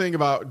cool thing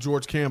about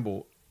George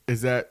Campbell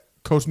is that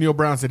Coach Neil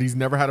Brown said he's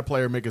never had a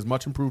player make as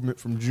much improvement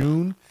from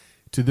June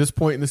to this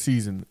point in the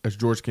season as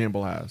George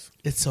Campbell has.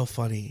 It's so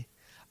funny.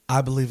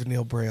 I believe in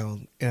Neil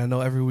Brown, and I know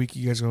every week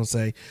you guys are going to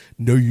say,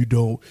 no, you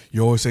don't.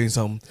 You're always saying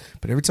something.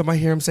 But every time I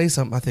hear him say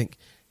something, I think,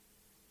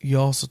 you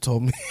also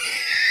told me.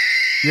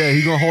 Yeah,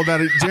 he's going to hold that.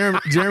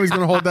 Jeremy's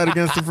going to hold that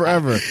against him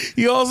forever.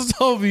 He also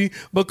told me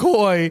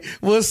McCoy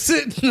was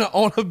sitting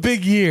on a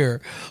big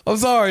year. I'm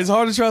sorry. It's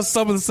hard to trust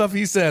some of the stuff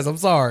he says. I'm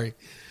sorry.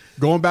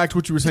 Going back to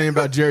what you were saying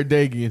about Jared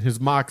Doege and his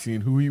moxie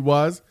and who he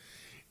was,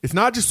 it's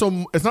not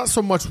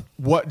so much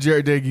what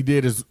Jared Doege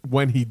did as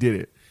when he did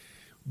it.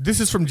 This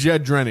is from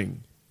Jed Drenning.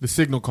 The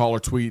signal caller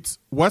tweets,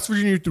 West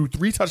Virginia threw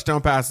 3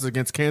 touchdown passes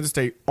against Kansas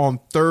State on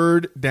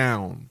 3rd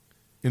down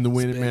in the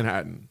win at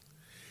Manhattan.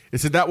 It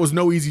said that was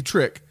no easy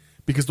trick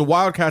because the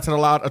Wildcats had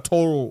allowed a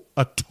total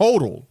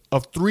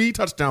of 3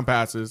 touchdown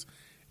passes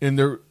in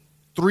their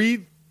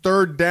 3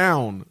 third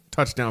down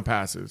touchdown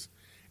passes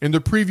in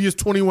their previous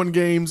 21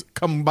 games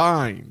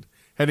combined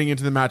heading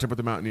into the matchup with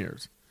the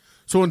Mountaineers.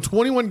 So in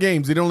 21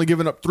 games, they'd only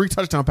given up 3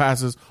 touchdown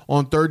passes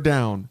on 3rd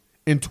down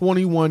in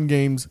 21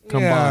 games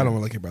combined. Yeah, I don't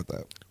really care about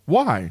that.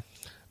 Why?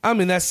 I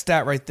mean, that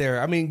stat right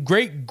there. I mean,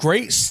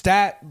 great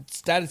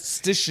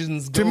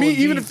statisticians. To me,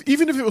 even if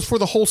it was for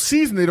the whole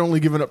season, they'd only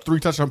given up 3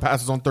 touchdown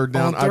passes on 3rd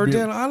down. On 3rd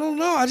down, I don't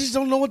know. I just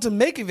don't know what to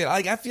make of it.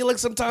 Like, I feel like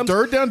sometimes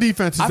 3rd down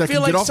defenses that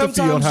can get off the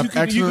field have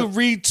excellent. You can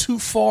read too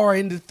far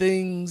into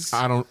things.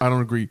 I don't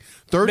agree.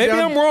 Maybe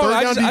I'm wrong.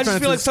 I just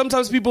feel like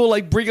sometimes people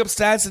like bring up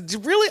stats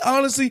that really,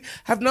 honestly,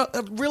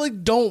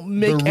 don't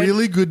make. The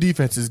really good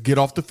defenses get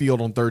off the field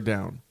on 3rd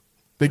down.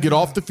 They get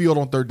off the field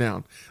on 3rd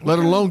down, let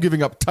alone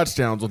giving up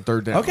touchdowns on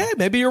 3rd down. Okay,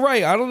 maybe you're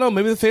right. I don't know.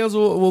 Maybe the fans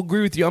will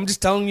agree with you. I'm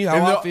just telling you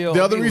how I feel.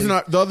 The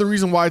other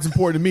reason why it's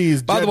important to me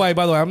is by the way,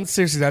 I'm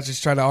seriously not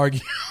just trying to argue.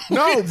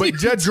 No, but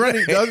Jed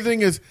Drenning. The other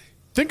thing is,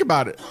 think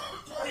about it.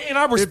 And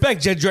I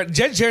respect Jed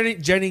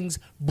Jennings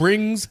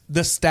brings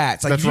the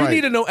stats. Like, if you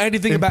need to know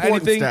anything about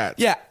anything, stats.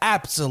 Yeah,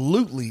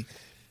 absolutely.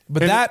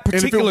 But that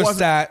particular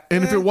stat,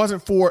 and if it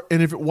wasn't for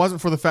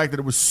the fact that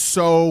it was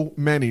so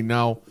many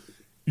now.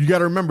 You got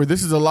to remember,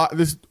 this is a lot.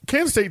 This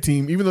Kansas State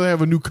team, even though they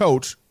have a new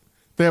coach,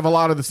 they have a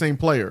lot of the same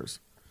players.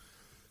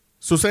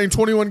 So saying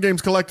 21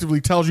 games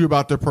collectively tells you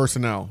about their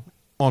personnel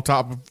on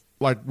top of,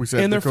 like we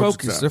said, and their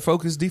focus. They're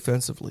focused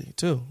defensively,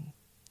 too.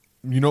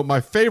 You know,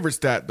 my favorite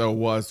stat, though,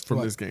 was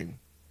from this game.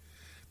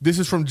 This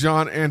is from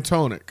John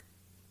Antonic.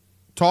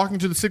 Talking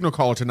to the signal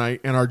caller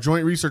tonight, and our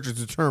joint researchers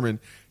determined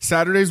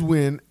Saturday's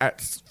win at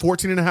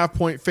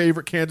 14.5-point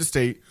favorite Kansas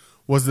State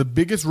was the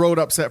biggest road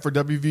upset for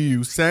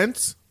WVU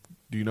since...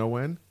 Do you know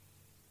when?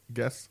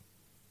 Guess?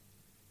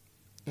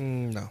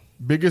 No.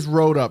 Biggest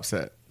road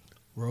upset.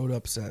 Road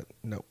upset.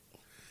 No.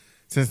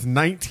 Since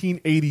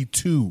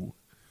 1982,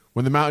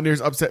 when the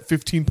Mountaineers upset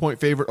 15-point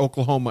favorite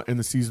Oklahoma in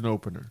the season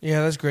opener.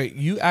 Yeah, that's great.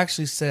 You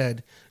actually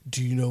said,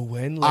 do you know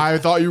when? Like, I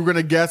thought you were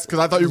going to guess, because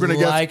I thought you were going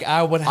to guess. Like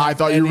I would have I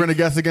thought you were going to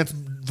guess against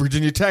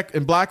Virginia Tech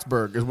in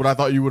Blacksburg is what I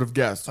thought you would have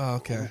guessed. Oh,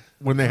 okay.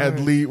 When they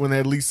had Lee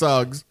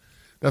Suggs.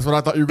 That's what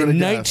I thought you were going to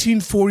guess.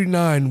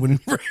 1949, when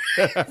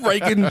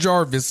Reagan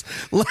Jarvis.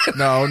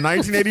 No,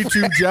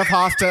 1982, Jeff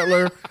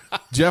Hostetler,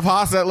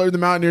 the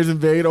Mountaineers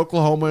invade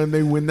Oklahoma, and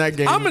they win that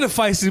game. I'm in a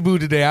feisty mood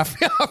today. I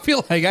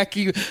feel like I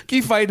keep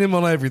fighting him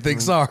on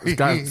everything. Sorry.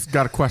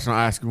 Got a question I'll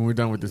ask you when we're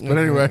done with this. But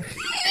anyway.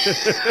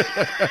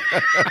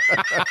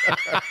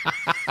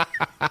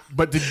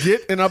 But to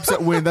get an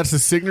upset win, that's a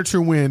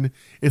signature win.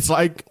 It's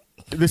to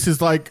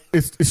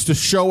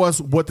show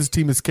us what this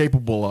team is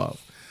capable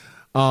of.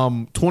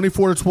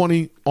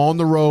 24-20 on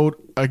the road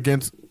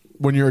against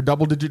when you're a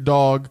double-digit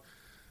dog.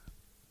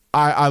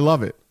 I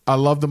love it. I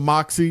love the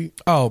moxie.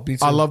 Oh, me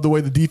too. I love the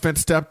way the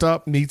defense stepped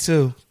up. Me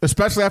too.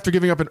 Especially after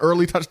giving up an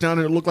early touchdown,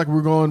 and it looked like we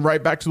were going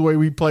right back to the way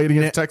we played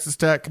against Texas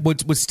Tech.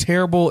 What's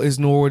terrible is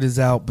Norwood is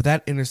out, but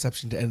that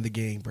interception to end the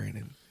game,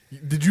 Brandon.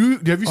 Have you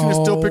seen a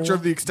still picture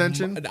of the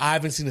extension? I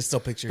haven't seen a still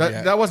picture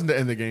yet. That wasn't the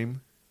end of the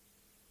game.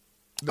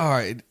 All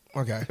right.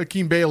 Okay.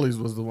 Hakeem Bailey's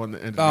was the one that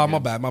ended the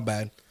game. My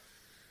bad.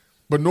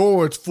 But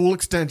Norwood's full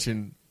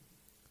extension.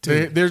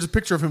 There's a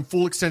picture of him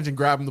full extension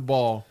grabbing the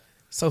ball.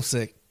 So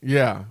sick.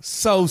 Yeah.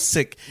 So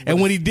sick.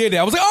 And when he did it,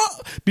 I was like, oh,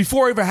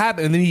 before it ever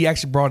happened. And then he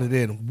actually brought it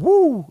in.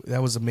 Woo.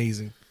 That was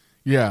amazing.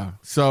 Yeah.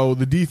 So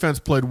the defense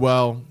played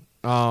well.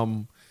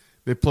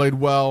 They played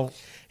well.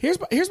 Here's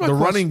my The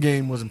running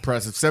game was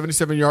impressive.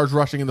 77 yards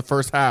rushing in the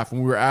first half,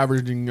 and we were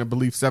averaging, I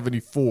believe,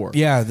 74.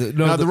 Yeah.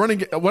 The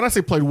running. When I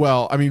say played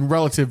well, I mean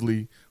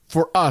relatively.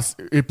 For us,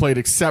 it played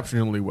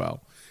exceptionally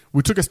well.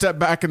 We took a step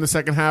back in the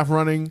second half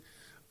running,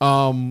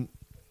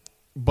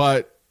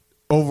 but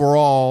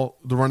overall,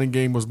 the running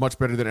game was much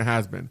better than it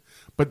has been.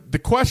 But the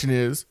question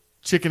is,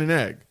 chicken and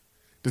egg.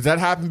 Does that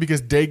happen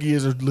because Doege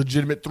is a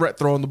legitimate threat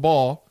throwing the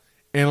ball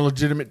and a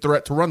legitimate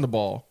threat to run the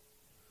ball?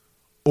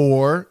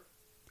 Or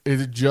is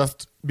it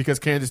just because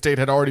Kansas State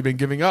had already been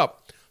giving up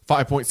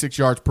 5.6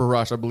 yards per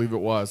rush, I believe it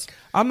was.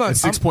 And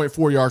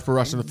 6.4 yards per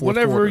rush in the fourth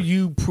quarter. Whenever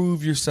you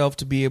prove yourself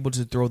to be able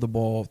to throw the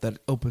ball, that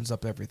opens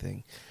up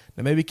everything.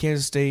 Now, maybe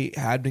Kansas State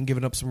had been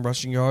giving up some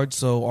rushing yards,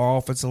 so our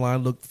offensive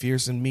line looked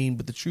fierce and mean.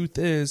 But the truth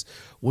is,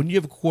 when you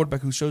have a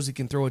quarterback who shows he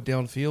can throw it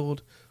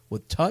downfield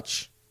with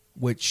touch,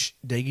 which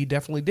Doege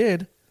definitely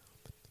did,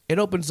 it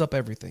opens up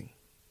everything.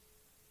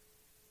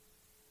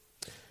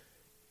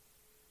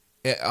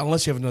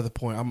 Unless you have another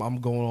point, I'm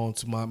going on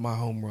to my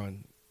home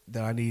run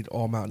that I need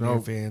all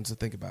Mountaineer fans to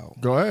think about.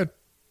 Go ahead.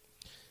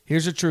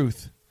 Here's the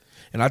truth.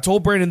 And I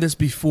told Brandon this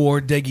before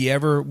Doege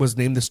ever was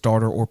named the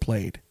starter or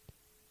played.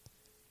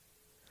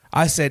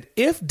 I said,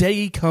 if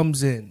Doege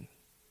comes in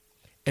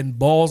and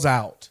balls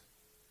out,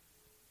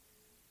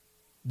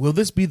 will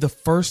this be the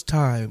first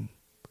time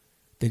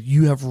that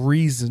you have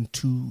reason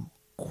to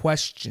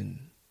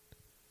question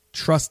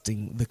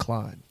trusting the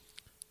climb?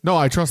 No,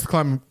 I trust the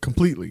climb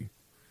completely.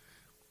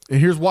 And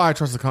here's why I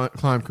trust the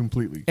climb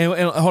completely. And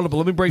hold up,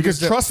 let me break this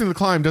down. Because trusting the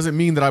climb doesn't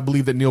mean that I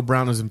believe that Neil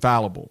Brown is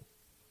infallible.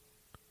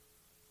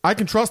 I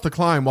can trust the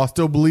climb while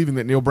still believing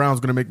that Neil Brown's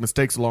going to make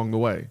mistakes along the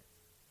way.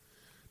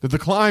 That the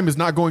climb is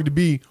not going to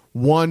be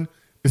one.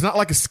 It's not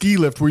like a ski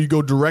lift where you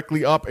go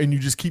directly up and you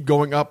just keep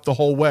going up the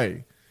whole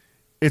way.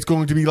 It's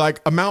going to be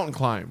like a mountain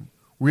climb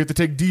where you have to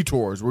take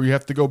detours, where you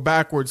have to go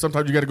backwards.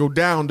 Sometimes you got to go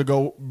down to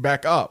go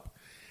back up.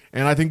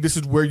 And I think this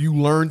is where you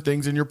learn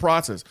things in your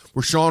process,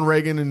 where Sean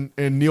Reagan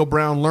and Neil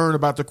Brown learn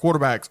about the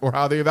quarterbacks or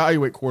how they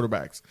evaluate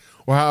quarterbacks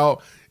or how,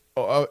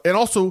 and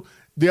also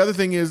the other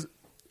thing is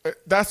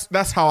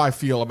that's how I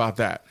feel about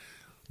that.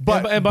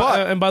 But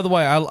by the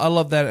way, I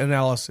love that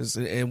analysis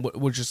and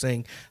what you're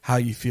saying, how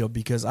you feel,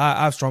 because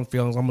I have strong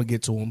feelings. I'm gonna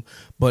get to them,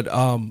 but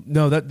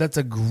no, that's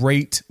a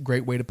great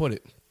way to put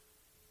it.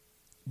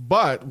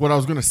 But what I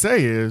was gonna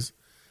say is,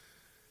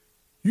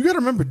 you got to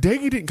remember,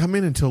 Doege didn't come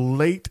in until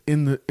late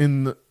in the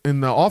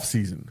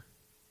offseason.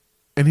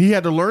 And he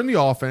had to learn the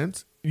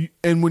offense.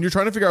 And when you're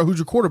trying to figure out who's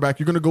your quarterback,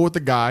 you're going to go with the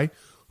guy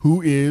who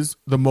is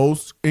the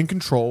most in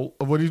control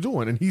of what he's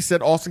doing. And he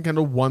said Austin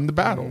Kendall won the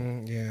battle. I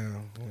don't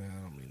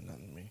mean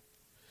nothing to me.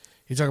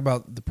 You talk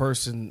about the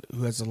person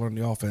who has to learn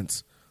the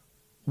offense.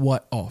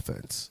 What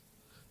offense?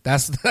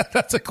 That's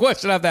a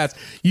question I've asked.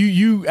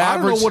 You I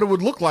don't know what it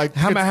would look like.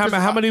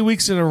 How many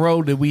weeks in a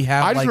row did we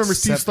have? I just remember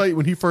Steve Slayton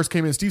when he first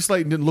came in. Steve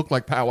Slayton didn't look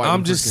like Pat White.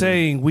 I'm just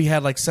saying we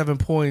had like 7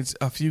 points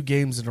a few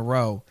games in a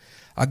row.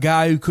 A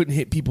guy who couldn't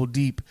hit people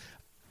deep.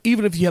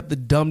 Even if you have to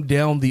dumb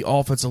down the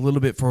offense a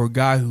little bit for a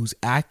guy who's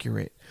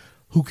accurate,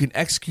 who can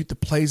execute the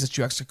plays that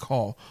you actually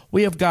call.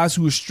 We have guys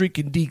who are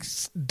streaking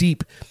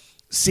deep.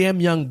 Sam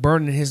Young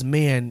burning his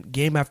man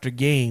game after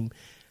game.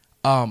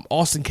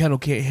 Austin Kendall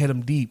can't hit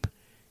him deep.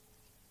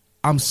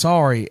 I'm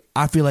sorry.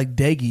 I feel like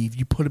Doege, if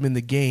you put him in the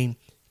game,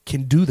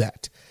 can do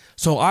that.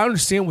 So I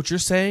understand what you're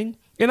saying.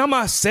 And I'm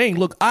not saying,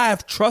 look, I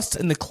have trust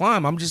in the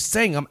climb. I'm just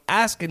saying, I'm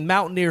asking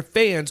Mountaineer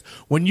fans,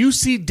 when you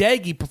see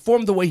Doege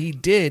perform the way he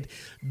did,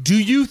 do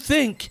you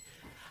think,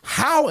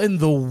 how in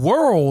the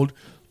world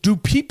do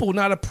people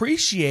not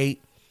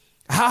appreciate,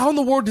 how in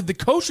the world did the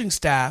coaching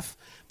staff,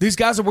 these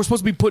guys that we're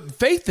supposed to be putting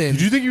faith in.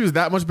 Did you think he was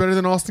that much better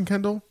than Austin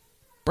Kendall?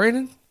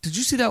 Brandon, did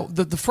you see that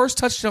the first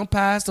touchdown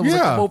pass that was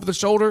like over the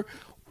shoulder?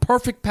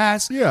 Perfect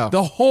pass. Yeah.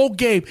 The whole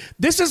game.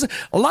 This is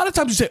a lot of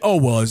times you say, oh,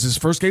 well, is his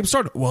first game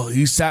started? Well,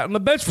 he sat on the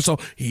bench for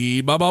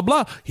he blah, blah,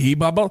 blah. He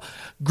blah, blah.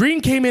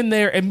 Green came in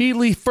there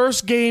immediately,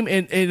 first game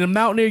in a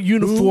Mountaineer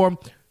uniform.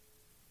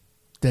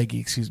 Doege,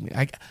 excuse me.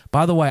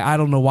 By the way, I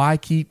don't know why I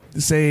keep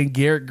saying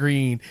Garrett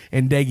Green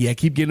and Doege. I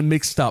keep getting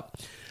mixed up.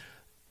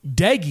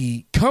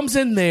 Doege comes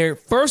in there,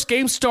 first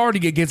game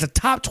starting against a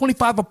top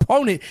 25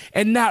 opponent,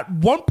 and not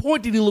one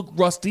point did he look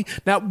rusty.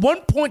 Not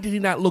one point did he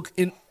not look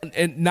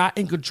not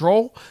in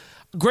control.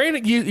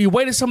 Granted, you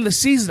waited some of the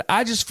season.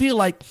 I just feel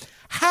like,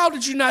 How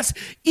did you not?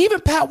 Even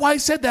Pat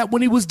White said that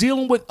when he was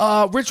dealing with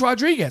Rich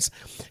Rodriguez.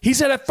 He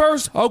said at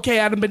first, okay,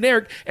 Adam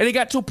Benerick, and he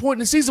got to a point in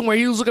the season where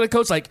he was looking at the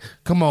coach like,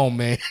 come on,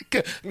 man.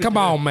 Come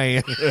on,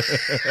 man.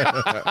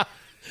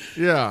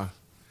 Yeah.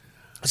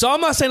 So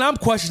I'm not saying I'm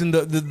questioning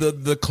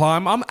the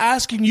climb. I'm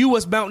asking you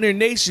as Mountaineer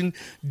Nation,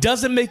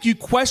 does it make you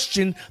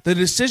question the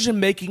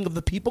decision-making of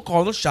the people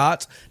calling the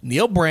shots,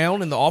 Neil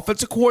Brown and the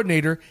offensive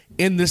coordinator,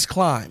 in this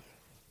climb?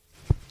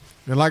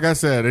 And like I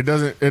said, it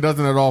doesn't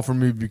at all for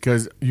me,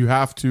 because you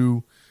have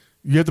to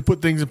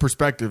put things in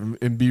perspective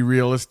and be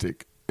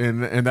realistic.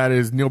 And that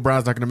is, Neil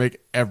Brown's not going to make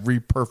every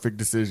perfect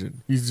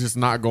decision. He's just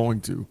not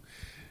going to.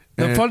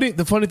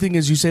 The funny thing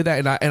is, you say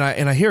that, and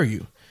I hear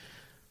you.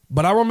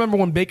 But I remember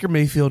when Baker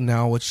Mayfield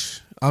which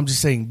I'm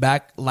just saying,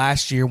 back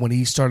last year when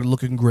he started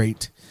looking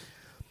great,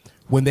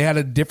 when they had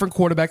a different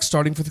quarterback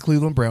starting for the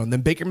Cleveland Browns,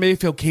 then Baker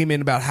Mayfield came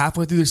in about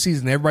halfway through the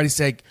season, and everybody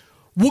said,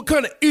 what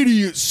kind of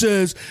idiot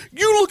says,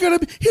 you look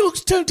at him, he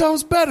looks 10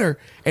 times better.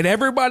 And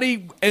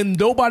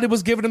nobody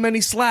was giving him any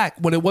slack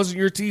when it wasn't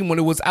your team, when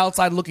it was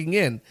outside looking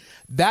in.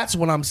 That's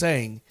what I'm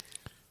saying.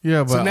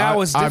 Yeah, but so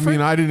now it's different. I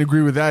mean, I didn't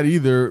agree with that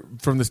either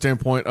from the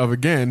standpoint of,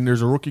 again,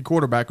 there's a rookie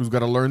quarterback who's got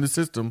to learn the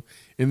system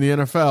in the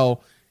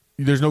NFL.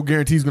 There's no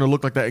guarantee he's going to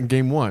look like that in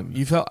game one.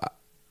 You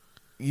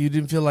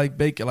didn't feel like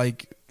Baker,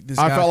 like this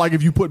I guy? felt like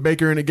if you put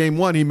Baker in a game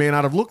one, he may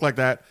not have looked like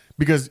that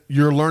because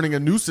you're learning a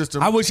new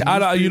system. I wish,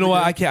 you know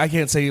what, I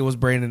can't say it was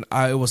Brandon.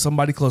 It was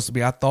somebody close to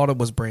me. I thought it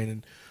was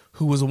Brandon,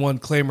 who was the one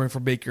clamoring for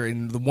Baker,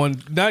 and the one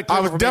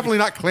I was definitely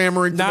not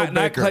clamoring for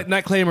Baker.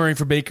 Not clamoring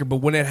for Baker, but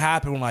when it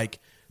happened, like,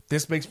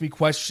 this makes me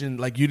question,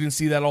 like, you didn't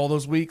see that all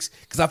those weeks?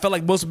 Because I felt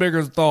like most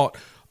Bakers thought,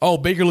 oh,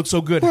 Baker looks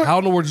so good. How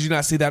in the world did you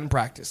not see that in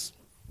practice?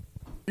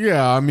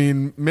 Yeah, I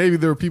mean, maybe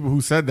there were people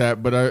who said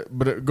that,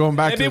 but going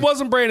back maybe it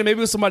wasn't Brandon, maybe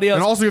it was somebody else.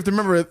 And also you have to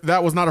remember,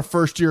 that was not a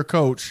first-year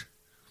coach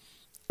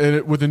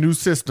with a new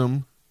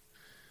system.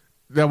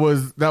 That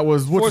was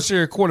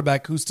first-year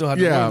quarterback who still had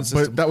to learn the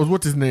system. But that was,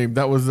 what's his name?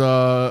 That was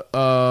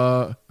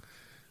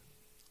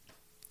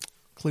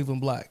Cleveland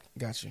Black.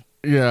 Got you.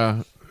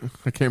 Yeah,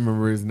 I can't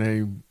remember his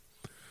name.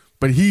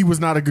 But he was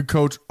not a good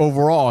coach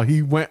overall.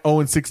 He went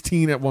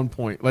 0-16 at one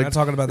point. Like, we're not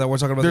talking about that. We're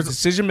talking about the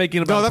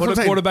decision-making about putting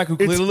a quarterback who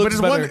clearly looks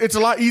better. It's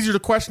a lot easier to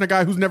question a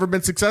guy who's never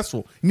been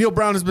successful. Neil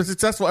Brown has been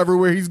successful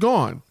everywhere he's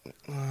gone.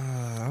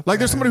 Okay. Like,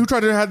 there's somebody who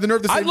tried to have the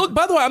nerve to say...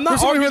 By the way, I'm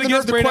not arguing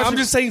against Brandon. I'm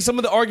just saying some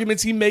of the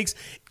arguments he makes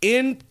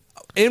in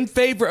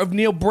favor of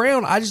Neil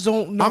Brown, I just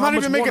don't know. I'm not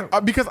even making...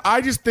 Because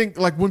I just think,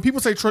 like, when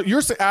people say...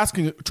 You're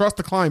asking trust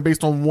the client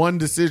based on one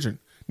decision.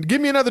 Give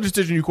me another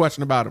decision you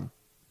question about him.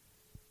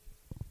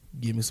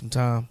 Give me some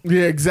time.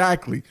 Yeah,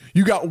 exactly.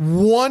 You got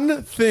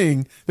one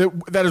thing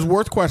that is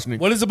worth questioning.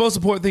 What is the most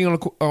important thing on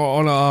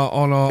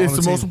a It's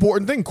the most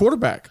important thing,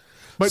 quarterback.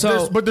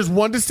 But there's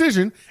one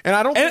decision, and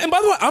I don't. And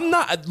by the way, I'm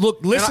not.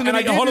 Look, listen to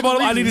me. Hold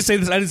on. I need to say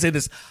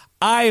this.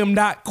 I am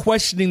not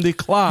questioning the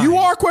climb. You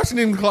are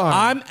questioning the climb.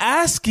 I'm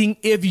asking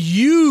if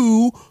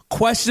you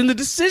question the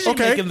decision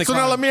making of the climb.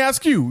 So now let me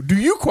ask you: do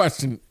you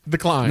question the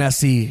climb? Now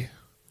see,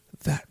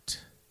 that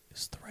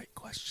is the right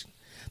question.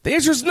 The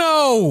answer is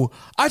no.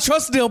 I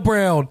trust Neil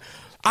Brown.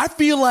 I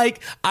feel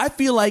like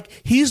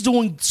he's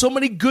doing so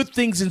many good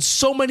things in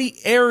so many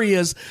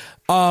areas,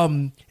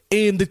 and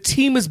the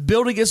team is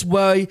building its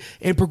way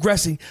and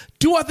progressing.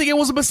 Do I think it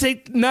was a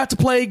mistake not to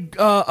play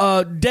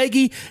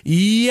Doege?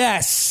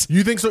 Yes.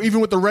 You think so? Even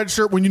with the red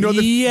shirt, when you know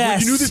yes.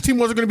 when you knew this team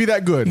wasn't going to be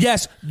that good.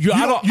 Yes.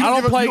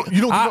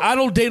 I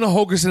don't Dana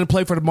Holgerson to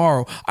play for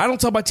tomorrow. I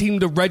don't tell my team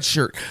to red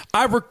shirt.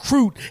 I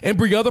recruit and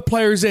bring other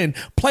players in.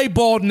 Play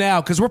ball now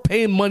because we're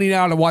paying money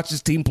now to watch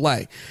this team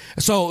play.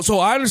 So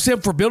I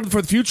understand for building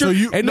for the future.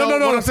 What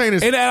I'm saying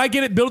is, and I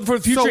get it, building for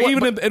the future.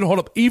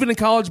 Even in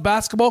college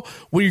basketball,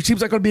 when your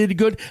team's not going to be any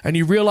good, and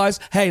you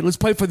realize, hey, let's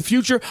play for the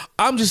future.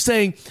 I'm just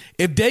saying,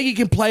 if Doege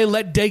can play,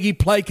 let Doege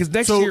play. Because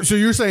next year, so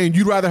you're saying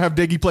you'd rather have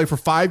Doege play for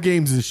 5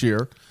 games this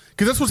year?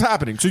 Because that's what's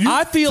happening. So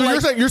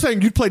you're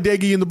saying you'd play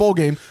Doege in the bowl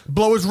game,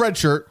 blow his red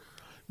shirt.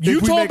 You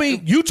told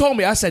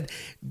me. I said,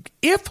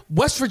 if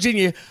West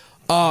Virginia,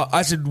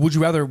 I said, would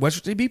you rather West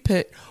Virginia beat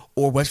Pitt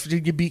or West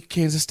Virginia beat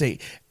Kansas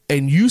State?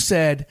 And you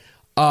said,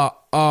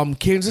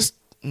 Kansas.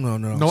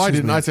 No, I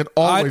didn't. I said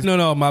always.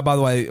 By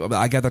the way,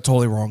 I got that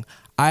totally wrong.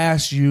 I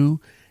asked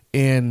you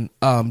and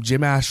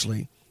Jim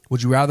Ashley,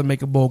 would you rather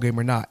make a bowl game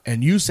or not?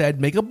 And you said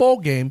make a bowl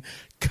game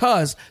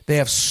because they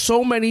have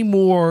so many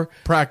more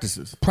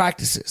practices.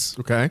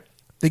 Okay.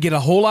 They get a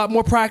whole lot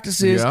more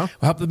practices. Yeah. Will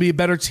help them be a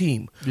better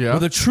team. Yeah. Well,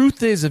 the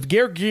truth is, if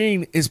Garrett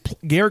Green is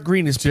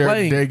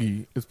playing,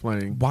 Doege is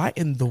playing. Why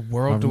in the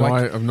world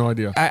I have no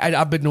idea.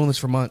 I've been doing this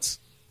for months.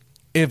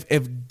 If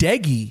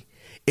Doege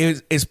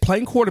is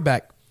playing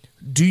quarterback,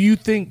 do you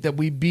think that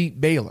we beat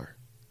Baylor?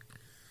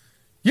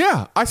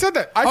 Yeah, I said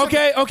that.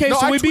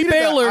 So we beat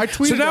Baylor.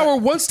 So now we're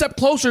one step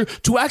closer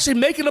to actually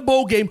making a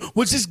bowl game,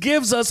 which just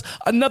gives us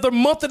another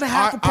month and a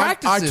half of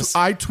practices.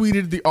 I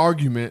tweeted the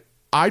argument.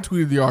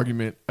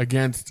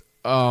 Against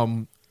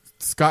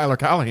Skylar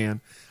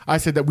Callahan. I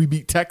said that we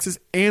beat Texas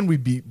and we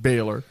beat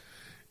Baylor.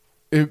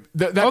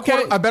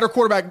 A better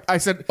quarterback. I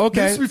said.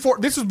 Okay.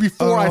 This was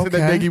before I said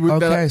that Doege was.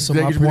 Okay. So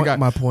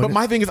my point. But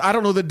my thing is, I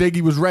don't know that Doege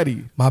was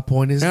ready. My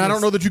point is, and I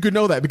don't know that you could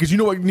know that because you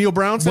know what Neil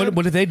Brown said.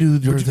 What did they do?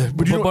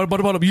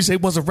 You say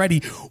it wasn't ready.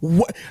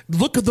 What?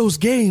 Look at those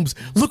games.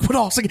 Look what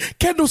else.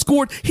 Kendall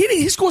scored.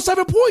 He scored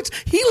 7 points.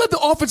 He led the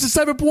offense to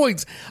 7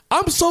 points.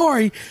 I'm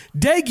sorry,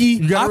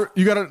 Doege. You got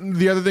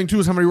the other thing too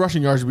is how many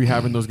rushing yards we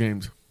have in those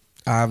games.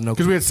 I have no,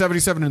 because we had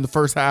 77 in the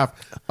first half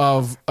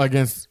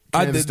against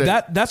Kansas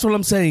State. That's what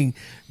I'm saying.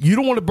 You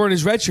don't want to burn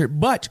his red shirt,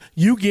 but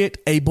you get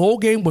a bowl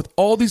game with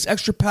all these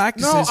extra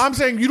practices. No, I'm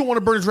saying you don't want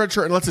to burn his red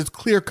shirt unless it's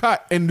clear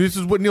cut. And this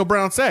is what Neil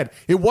Brown said.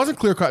 It wasn't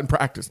clear cut in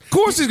practice. Of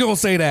course he's going to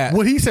say that.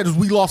 What he said is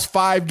we lost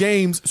 5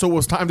 games, so it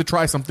was time to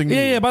try something new.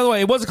 Yeah, by the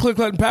way, it wasn't clear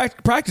cut in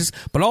practice,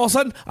 but all of a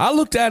sudden, I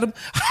looked at him.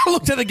 I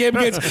looked at the game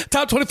against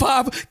top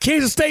 25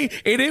 Kansas State,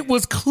 and it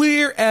was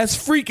clear as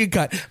freaking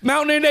cut.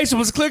 Mountaineer Nation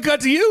was clear cut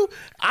to you?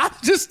 I'm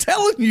just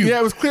telling you. Yeah,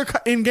 it was clear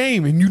cut in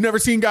game. And you've never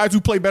seen guys who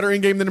play better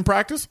in game than in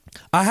practice?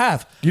 I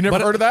have. You never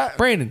heard of that?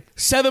 Brandon,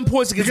 7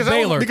 points against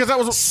Baylor. That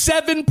was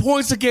 7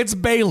 points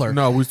against Baylor.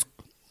 No, we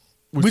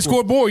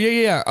scored more.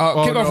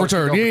 Kickoff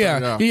return.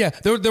 Yeah.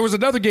 There was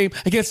another game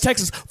against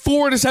Texas.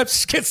 4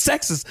 interceptions against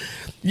Texas.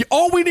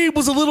 All we need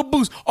was a little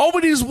boost. All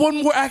we need is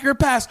one more accurate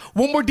pass,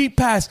 one more deep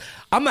pass.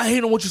 I'm not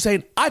hating on what you're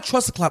saying. I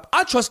trust the club.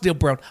 I trust Neil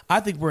Brown.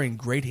 I think we're in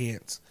great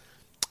hands.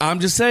 I'm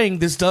just saying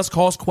this does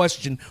cause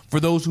question for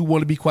those who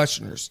want to be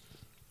questioners.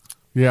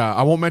 Yeah,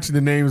 I won't mention the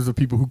names of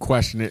people who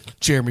question it.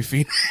 Jeremy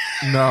Feen.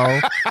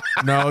 No,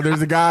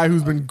 there's a guy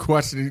who's been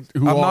questioning.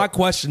 I'm not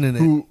questioning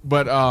it.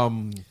 But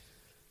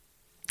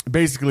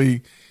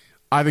basically,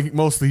 I think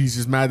mostly he's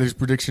just mad that his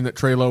prediction that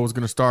Trey Lowe was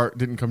going to start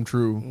didn't come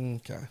true.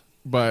 Okay.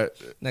 But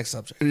next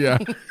subject. Yeah.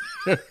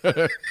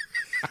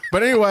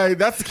 But anyway,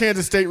 that's the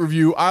Kansas State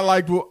review. I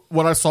liked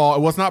what I saw.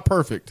 It was not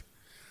perfect,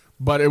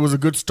 but it was a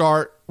good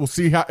start. We'll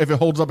see if it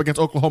holds up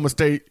against Oklahoma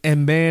State.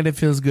 And man, it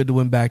feels good to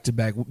win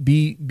back-to-back.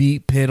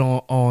 Beat Pitt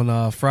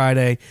on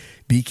Friday,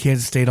 beat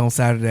Kansas State on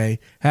Saturday.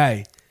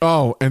 Hey.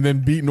 Oh, and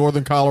then beat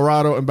Northern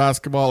Colorado in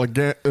basketball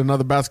again,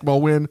 another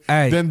basketball win.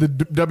 Hey. Then the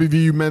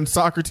WVU men's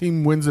soccer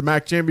team wins the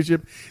MAC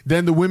championship.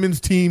 Then the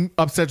women's team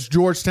upsets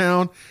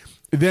Georgetown.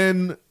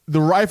 Then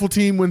the rifle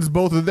team wins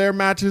both of their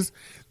matches.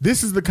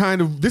 This is the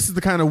kind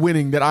of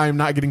winning that I am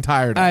not getting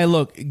tired of. Hey,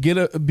 look,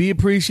 be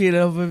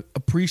appreciative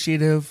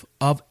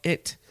of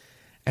it.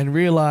 And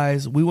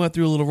realize we went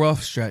through a little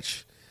rough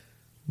stretch.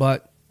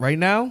 But right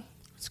now,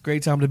 it's a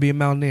great time to be a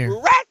Mountaineer.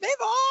 Raspy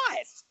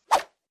voice!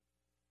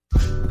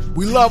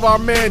 We love our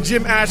man,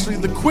 Jim Ashley,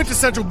 the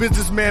quintessential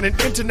businessman and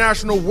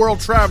international world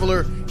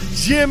traveler,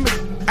 Jim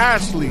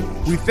Ashley.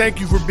 We thank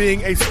you for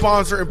being a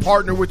sponsor and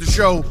partner with the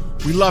show.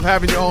 We love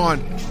having you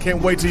on.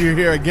 Can't wait till you're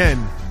here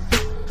again.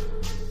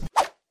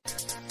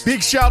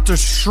 Big shout to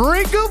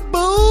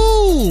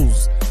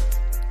Shrinkables.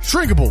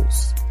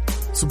 Shrinkables.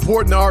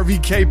 Supporting the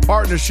RVK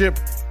partnership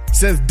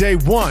since day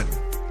one.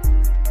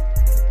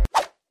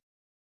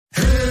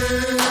 Hail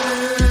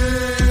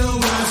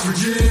West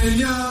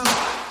Virginia.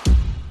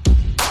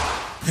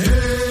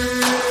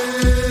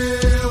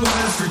 Hail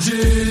West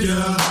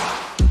Virginia.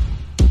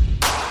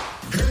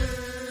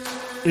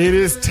 It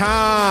is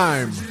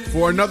time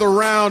for another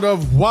round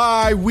of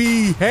Why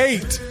We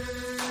Hate.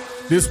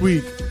 This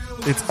week,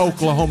 it's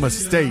Oklahoma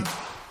State.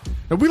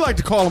 And we like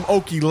to call them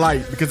Okie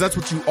Light because that's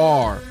what you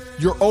are.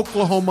 You're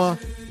Oklahoma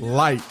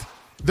Light.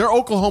 They're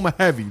Oklahoma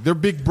heavy. They're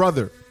big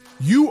brother.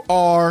 You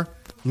are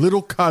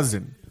little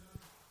cousin.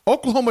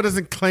 Oklahoma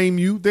doesn't claim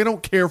you. They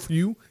don't care for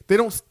you. They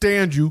don't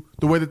stand you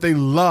the way that they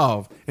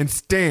love and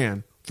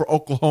stand for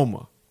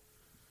Oklahoma.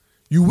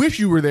 You wish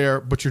you were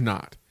there, but you're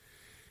not.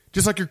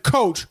 Just like your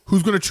coach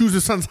who's going to choose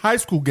his son's high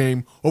school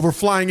game over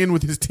flying in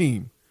with his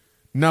team.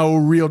 No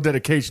real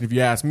dedication if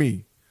you ask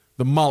me.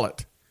 The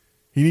mullet.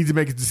 He needs to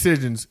make his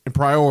decisions and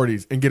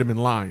priorities and get him in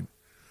line.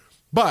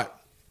 But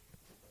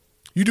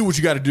you do what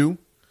you got to do.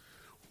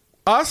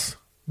 Us,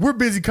 we're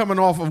busy coming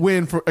off a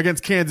win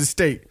against Kansas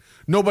State.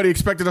 Nobody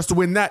expected us to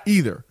win that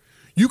either.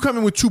 You come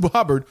in with Chuba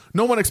Hubbard.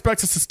 No one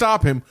expects us to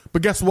stop him.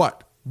 But guess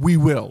what? We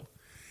will.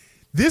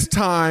 This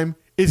time,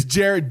 it's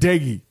Jared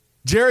Doege.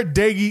 Jared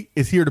Doege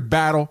is here to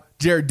battle.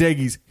 Jared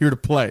Dage's here to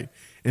play.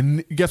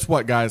 And guess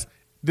what, guys?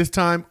 This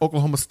time,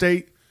 Oklahoma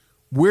State,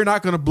 we're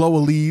not going to blow a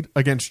lead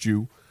against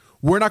you.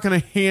 We're not going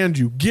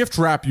to gift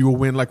wrap you a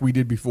win like we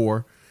did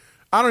before.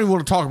 I don't even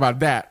want to talk about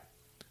that.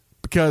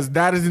 Because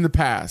that is in the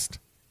past,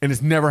 and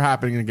it's never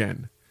happening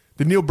again.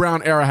 The Neil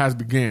Brown era has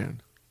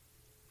began.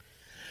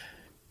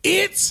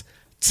 It's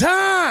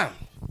time.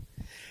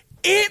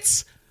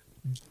 It's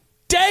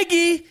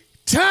Doege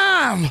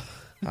time.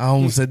 I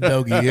almost said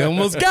Doege. You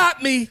almost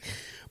got me.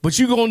 But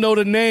you're going to know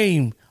the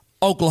name.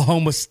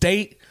 Oklahoma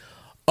State.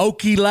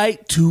 Okie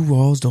Light. 2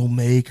 wrongs don't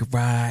make it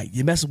right.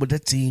 You're messing with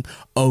that team.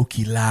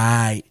 Okie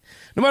Light.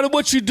 No matter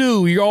what you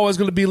do, you're always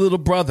going to be a little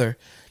brother.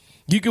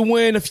 You can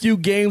win a few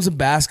games in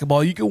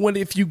basketball. You can win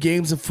a few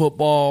games in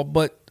football.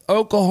 But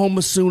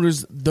Oklahoma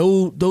Sooners,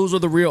 those are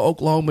the real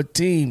Oklahoma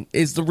team.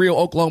 It's the real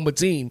Oklahoma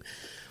team.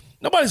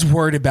 Nobody's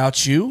worried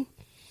about you.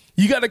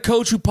 You got a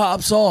coach who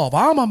pops off.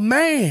 I'm a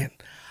man.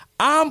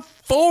 I'm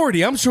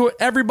 40. I'm sure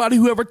everybody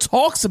who ever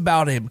talks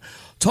about him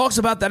talks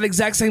about that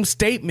exact same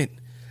statement.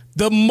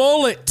 The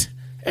mullet.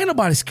 Ain't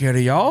nobody scared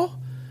of y'all.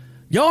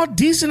 Y'all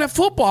decent at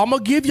football. I'm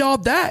going to give y'all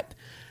that.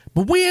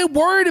 But we ain't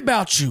worried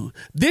about you.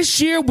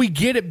 This year, we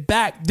get it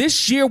back.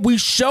 This year, we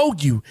show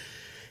you.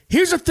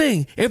 Here's the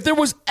thing. If there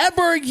was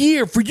ever a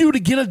year for you to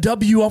get a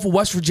W off of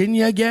West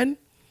Virginia again,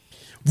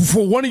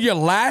 for one of your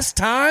last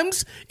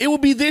times, it will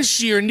be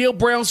this year, Neil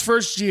Brown's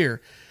first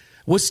year.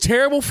 What's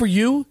terrible for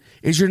you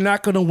is you're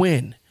not going to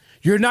win.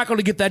 You're not going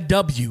to get that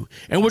W.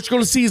 And what you're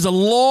going to see is a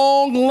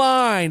long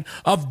line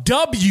of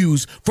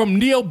W's from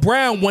Neil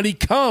Brown when he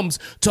comes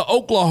to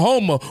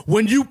Oklahoma,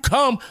 when you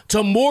come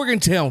to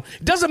Morgantown.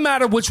 It doesn't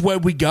matter which way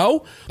we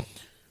go.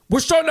 We're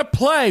starting to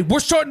play. We're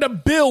starting to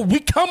build. We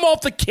come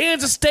off the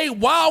Kansas State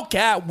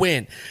Wildcat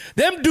win.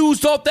 Them dudes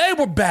thought they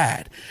were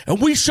bad,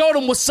 and we showed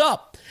them what's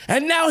up.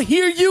 And now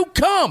here you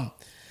come.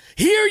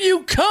 Here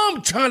you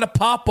come trying to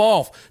pop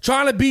off,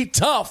 trying to be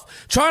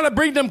tough, trying to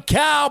bring them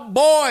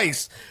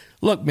Cowboys.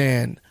 Look,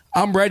 man,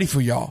 I'm ready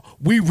for y'all.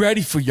 We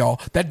ready for y'all.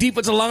 That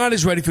defensive line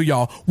is ready for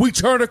y'all. We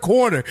turn a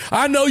corner.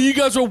 I know you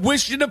guys were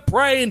wishing and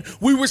praying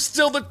we were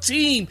still the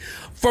team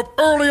from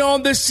early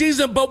on this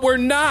season, but we're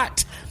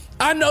not.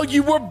 I know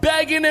you were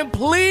begging and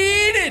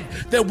pleading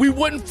that we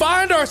wouldn't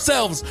find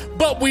ourselves,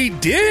 but we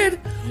did.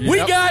 Yep. We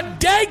got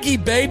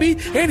Doege, baby,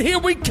 and here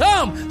we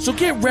come. So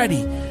get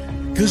ready,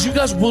 because you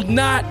guys will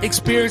not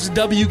experience a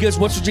W against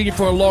West Virginia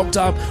for a long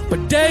time,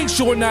 but dang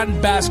sure not in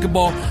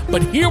basketball.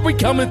 But here we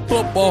come in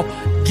football.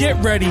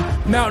 Get ready.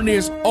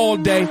 Mountaineers all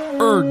day,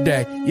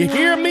 day. You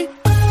hear me?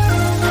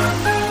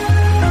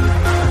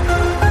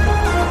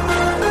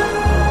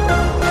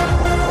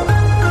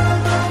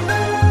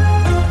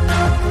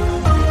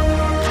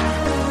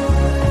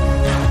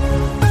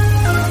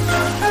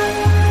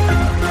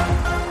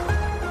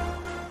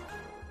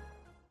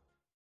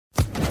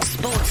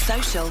 Sports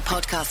Social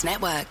Podcast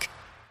Network.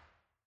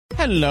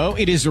 Hello,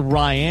 it is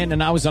Ryan,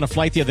 and I was on a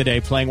flight the other day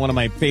playing one of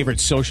my favorite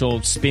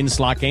social spin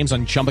slot games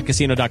on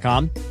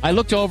ChumbaCasino.com. I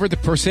looked over at the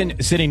person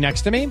sitting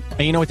next to me, and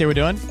you know what they were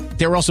doing?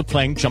 They were also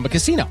playing Chumba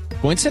Casino.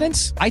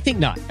 Coincidence? I think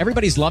not.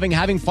 Everybody's loving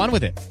having fun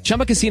with it.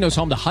 Chumba Casino is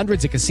home to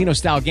hundreds of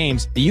casino-style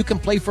games that you can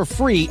play for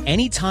free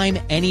anytime,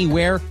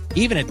 anywhere,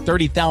 even at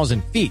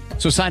 30,000 feet.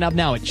 So sign up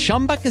now at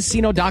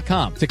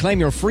ChumbaCasino.com to claim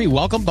your free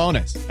welcome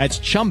bonus. That's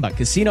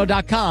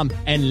ChumbaCasino.com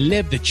and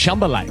live the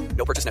Chumba life.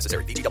 No purchase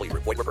necessary. VGW.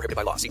 Void where prohibited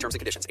by law. See terms and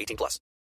conditions. 18+.